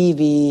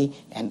TV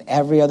and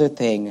every other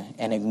thing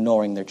and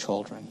ignoring their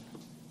children.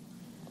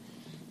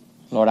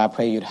 Lord, I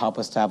pray you'd help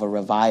us to have a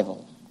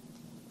revival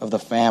of the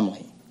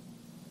family.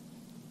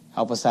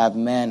 Help us to have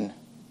men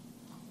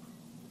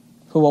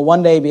who will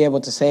one day be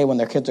able to say when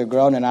their kids are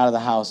grown and out of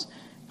the house,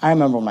 I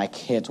remember when my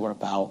kids were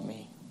about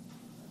me.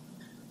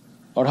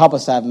 Lord, help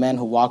us to have men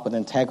who walk with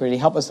integrity.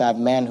 Help us to have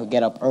men who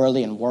get up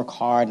early and work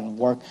hard and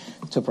work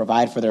to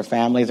provide for their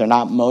families. They're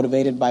not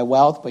motivated by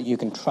wealth, but you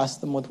can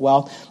trust them with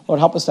wealth. Lord,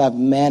 help us to have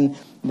men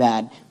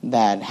that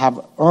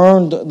have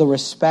earned the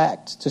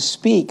respect to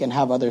speak and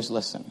have others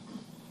listen.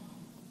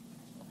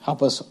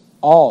 Help us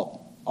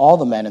all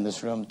the men in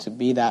this room, to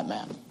be that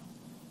man.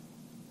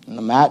 In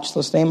the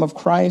matchless name of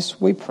Christ,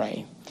 we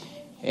pray.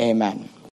 Amen.